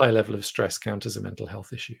 And does a high level of stress count as a mental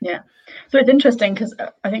health issue? Yeah. So it's interesting because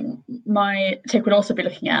I think my take would also be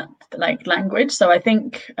looking at like language. So I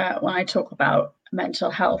think when I talk about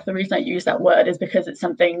mental health, the reason I use that word is because it's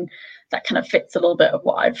something that kind of fits a little bit of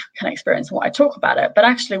what I've kind of experienced and what I talk about it. But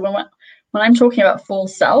actually, when I'm talking about full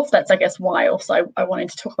self, that's, I guess, why also I wanted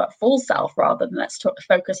to talk about full self rather than let's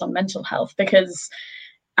focus on mental health, because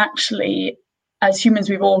actually, as humans,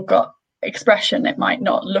 we've all got expression. It might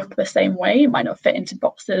not look the same way, it might not fit into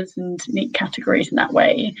boxes and neat categories in that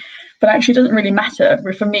way, but actually it doesn't really matter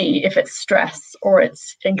for me if it's stress or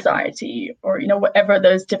it's anxiety or, you know, whatever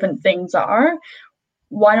those different things are.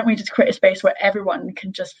 Why don't we just create a space where everyone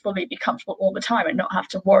can just fully be comfortable all the time and not have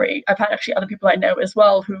to worry? I've had actually other people I know as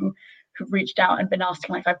well who've reached out and been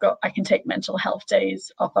asking, like, I can take mental health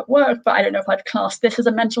days off at work, but I don't know if I'd class this as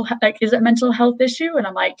a is it a mental health issue? And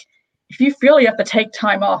I'm like, if you feel you have to take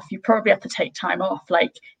time off, you probably have to take time off.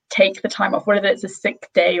 Like, take the time off, whether it's a sick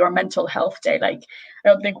day or a mental health day. Like, I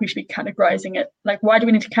don't think we should be categorizing it. Like, why do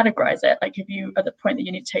we need to categorize it? Like, if you at the point that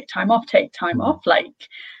you need to take time off, take time off. Like,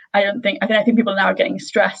 I think people now are getting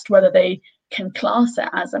stressed whether they can class it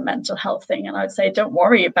as a mental health thing. And I would say, don't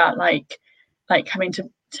worry about like having to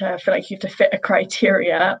feel like you have to fit a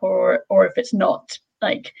criteria, or if it's not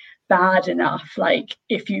like bad enough. Like,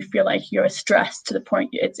 if you feel like you're stressed to the point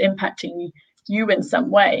it's impacting you in some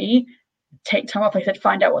way, take time off. Like I said,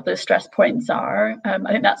 find out what those stress points are. I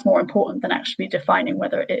think that's more important than actually defining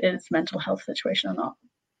whether it is a mental health situation or not.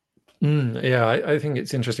 Yeah, I think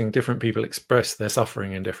it's interesting. Different people express their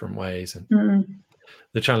suffering in different ways, and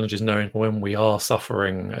the challenge is knowing when we are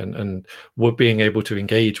suffering and we're being able to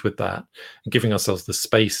engage with that and giving ourselves the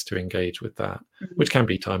space to engage with that, which can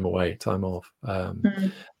be time away, time off,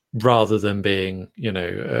 rather than being, you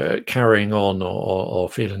know, carrying on or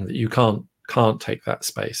feeling that you can't take that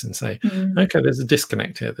space and say, okay, there's a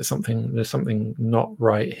disconnect here. There's something not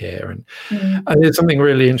right here, and it's something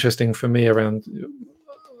really interesting for me around.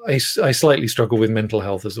 I slightly struggle with mental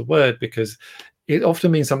health as a word because it often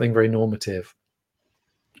means something very normative.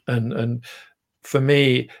 And for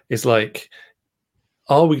me, it's like,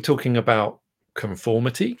 are we talking about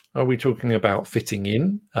conformity? Are we talking about fitting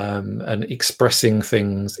in and expressing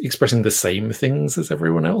the same things as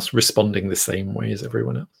everyone else, responding the same way as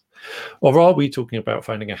everyone else? Or are we talking about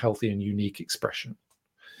finding a healthy and unique expression?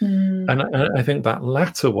 And I think that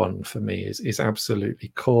latter one for me is absolutely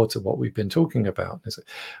core to what we've been talking about. Is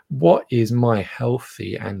what is my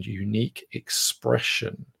healthy and unique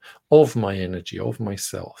expression of my energy, of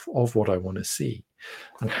myself, of what I want to see?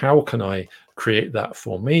 And how can I create that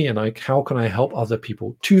for me? And how can I help other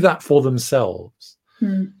people to that for themselves,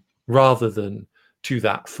 rather than to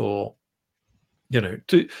that for, you know,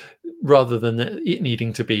 rather than it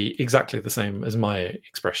needing to be exactly the same as my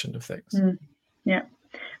expression of things. Yeah.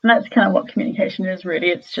 And that's kind of what communication is, really.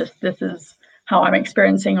 It's just, this is how I'm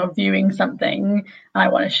experiencing or viewing something. I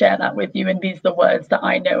want to share that with you, and these are the words that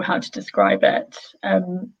I know how to describe it.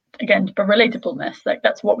 Again, for relatableness, like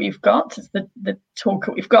that's what we've got. It's the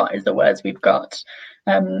toolkit we've got, is the words we've got.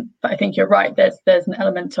 But I think you're right. There's an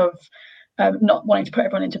element of not wanting to put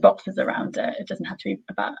everyone into boxes around it. It doesn't have to be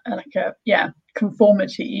about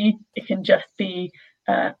conformity. It can just be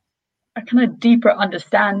a kind of deeper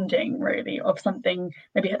understanding, really, of something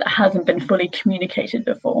maybe that hasn't been fully communicated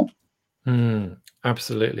before.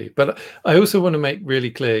 Absolutely. But I also want to make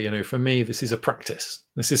really clear, you know, for me, this is a practice.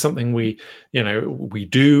 This is something we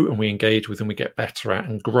do and we engage with and we get better at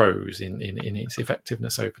and grows in its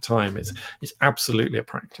effectiveness over time. It's absolutely a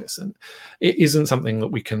practice, and it isn't something that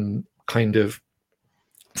we can kind of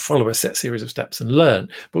follow a set series of steps and learn,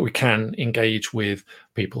 but we can engage with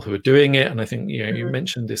people who are doing it. And I think, you know, you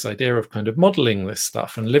mentioned this idea of kind of modeling this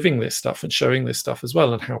stuff and living this stuff and showing this stuff as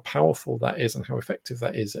well, and how powerful that is and how effective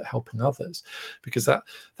that is at helping others, because that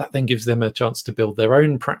then gives them a chance to build their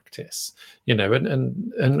own practice, you know.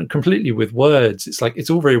 And completely with words, it's like, it's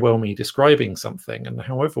all very well me describing something, and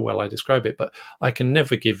however well I describe it, but I can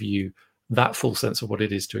never give you that full sense of what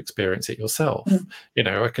it is to experience it yourself. You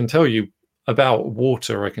know, I can tell you about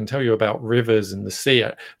water, I can tell you about rivers and the sea,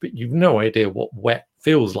 but you've no idea what wet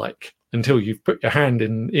feels like until you've put your hand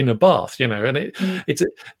in a bath, you know. And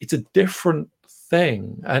it's a different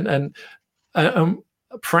thing, and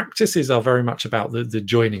practices are very much about the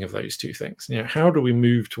joining of those two things. You know, how do we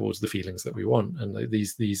move towards the feelings that we want, and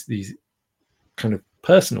these kind of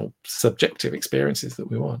personal subjective experiences that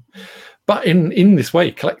we want, but in this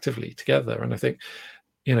way, collectively, together. And I think,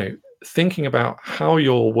 you know, thinking about how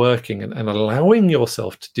you're working and allowing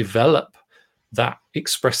yourself to develop that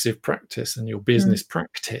expressive practice and your business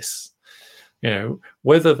practice,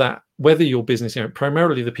 whether your business,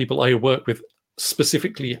 primarily the people I work with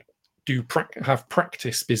specifically have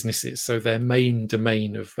practice businesses, so their main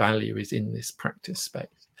domain of value is in this practice space.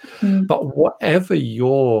 But whatever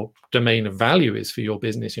your domain of value is for your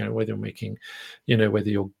business, whether you're making, whether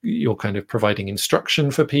you're kind of providing instruction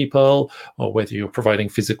for people, or whether you're providing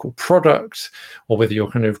physical product, or whether you're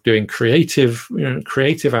kind of doing creative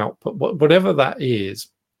output, whatever that is,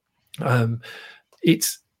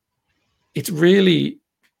 it's really,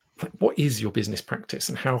 what is your business practice,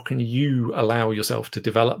 and how can you allow yourself to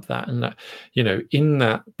develop that, and that, in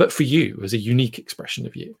that, but for you as a unique expression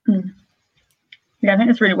of you. Yeah, I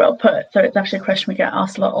think it's really well put. So it's actually a question we get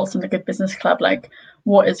asked a lot also in the Good Business Club, like,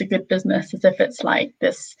 what is a good business? As if it's like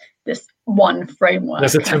this one framework.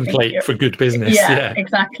 There's a template for good business. Yeah,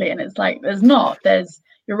 exactly. And it's like,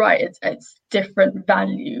 you're right, it's different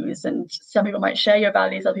values, and some people might share your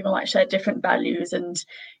values, other people might share different values. And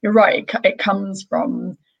you're right, it comes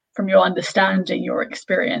from your understanding, your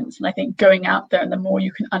experience. And I think going out there, and the more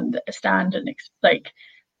you can understand and understand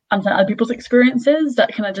other people's experiences,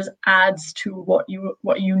 that kind of just adds to what you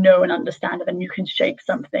know and understand, and then you can shape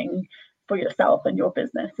something for yourself and your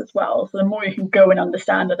business as well. So the more you can go and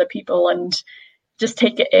understand other people and just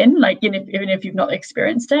take it in, like, even if you've not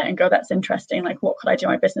experienced it, and go, that's interesting, like, what could I do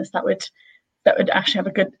in my business that would actually have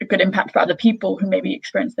a good impact for other people who maybe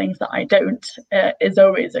experience things that I don't, is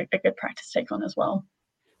always a good practice to take on as well.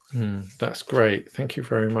 That's great. Thank you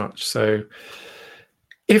very much. So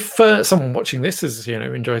if someone watching this has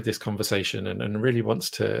enjoyed this conversation and really wants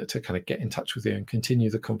to kind of get in touch with you and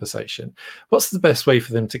continue the conversation, what's the best way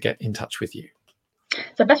for them to get in touch with you? So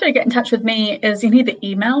the best way to get in touch with me is you can either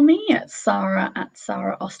email me at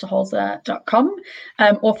sarah@sarahosterholzer.com,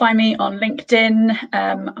 or find me on LinkedIn.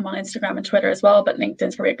 I'm on Instagram and Twitter as well, but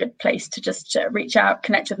LinkedIn's probably a good place to just reach out,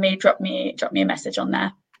 connect with me, drop me a message on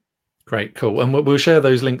there. Great, cool, and we'll share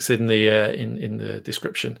those links in the in the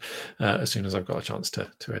description as soon as I've got a chance to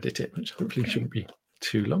edit it, which hopefully shouldn't be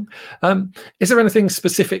too long. Is there anything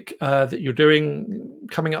specific that you're doing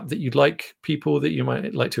coming up that you'd like people, that you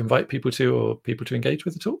might like to invite people to, or people to engage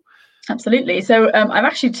with at all? Absolutely. So I've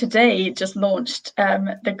actually today just launched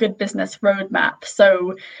the Good Business Roadmap.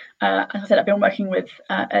 So as I said, I've been working with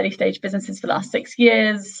early stage businesses for the last 6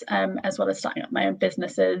 years, as well as starting up my own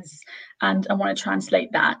businesses. And I want to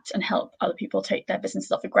translate that and help other people take their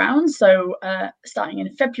businesses off the ground. So starting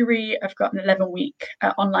in February, I've got an 11-week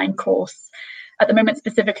online course at the moment,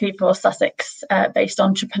 specifically for Sussex-based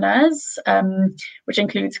entrepreneurs, which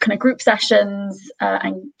includes kind of group sessions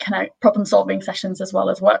and kind of problem-solving sessions, as well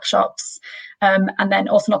as workshops, and then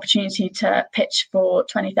also an opportunity to pitch for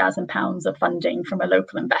 £20,000 of funding from a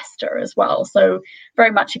local investor as well. So very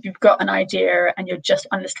much, if you've got an idea and you're just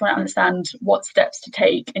trying to understand what steps to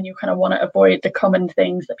take, and you kind of want to avoid the common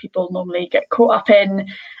things that people normally get caught up in,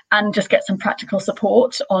 and just get some practical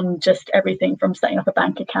support on just everything from setting up a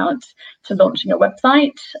bank account to launching a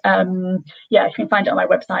website. You can find it on my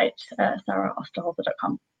website,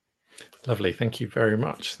 sarahosterholzer.com. Lovely. Thank you very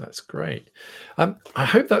much. That's great. I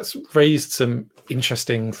hope that's raised some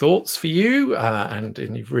interesting thoughts for you, and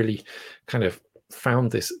you've really kind of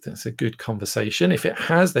found that's a good conversation. If it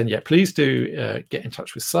has, then please do get in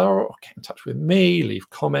touch with Sarah, or get in touch with me, leave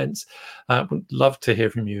comments. Would love to hear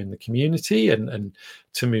from you in the community, and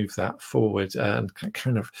to move that forward, and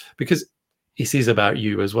kind of, because it is about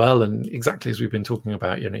you as well, and exactly as we've been talking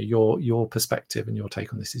about, your perspective and your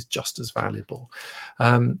take on this is just as valuable.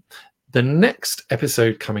 The next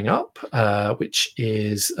episode coming up, which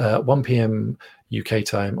is 1 p.m. UK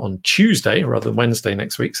time on Tuesday rather than Wednesday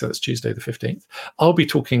next week, so that's Tuesday the 15th, I'll be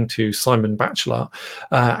talking to Simon Batchelor,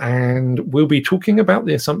 and we'll be talking about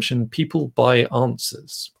the assumption people buy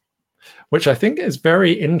answers, which I think is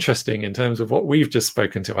very interesting in terms of what we've just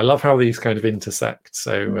spoken to. I love how these kind of intersect.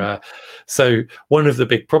 So so one of the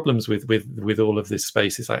big problems with all of this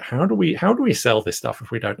space is like, how do we sell this stuff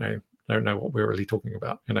if we don't know what we're really talking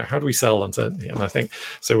about? How do we sell uncertainty? And I think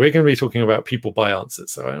so we're going to be talking about people buy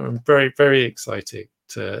answers. So I'm very, very excited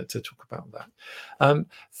to talk about that.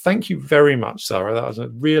 Thank you very much, Sarah. I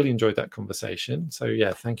really enjoyed that conversation. So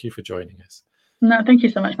thank you for joining us. No, thank you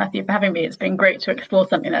so much, Matthew, for having me. It's been great to explore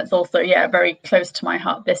something that's also, very close to my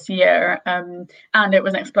heart this year. And it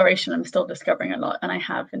was an exploration I'm still discovering a lot, and I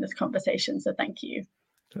have in this conversation. So thank you.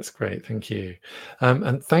 That's great. Thank you.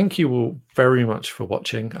 And thank you all very much for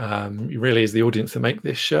watching. It really is the audience that make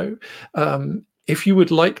this show. If you would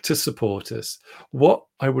like to support us, what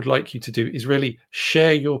I would like you to do is really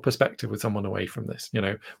share your perspective with someone away from this.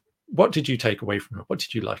 what did you take away from it? What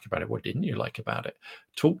did you like about it? What didn't you like about it?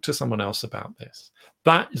 Talk to someone else about this.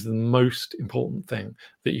 That is the most important thing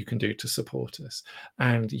that you can do to support us.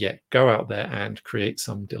 And yeah, go out there and create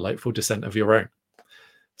some delightful dissent of your own.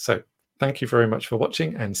 So thank you very much for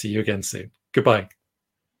watching, and see you again soon. Goodbye.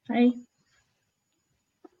 Bye.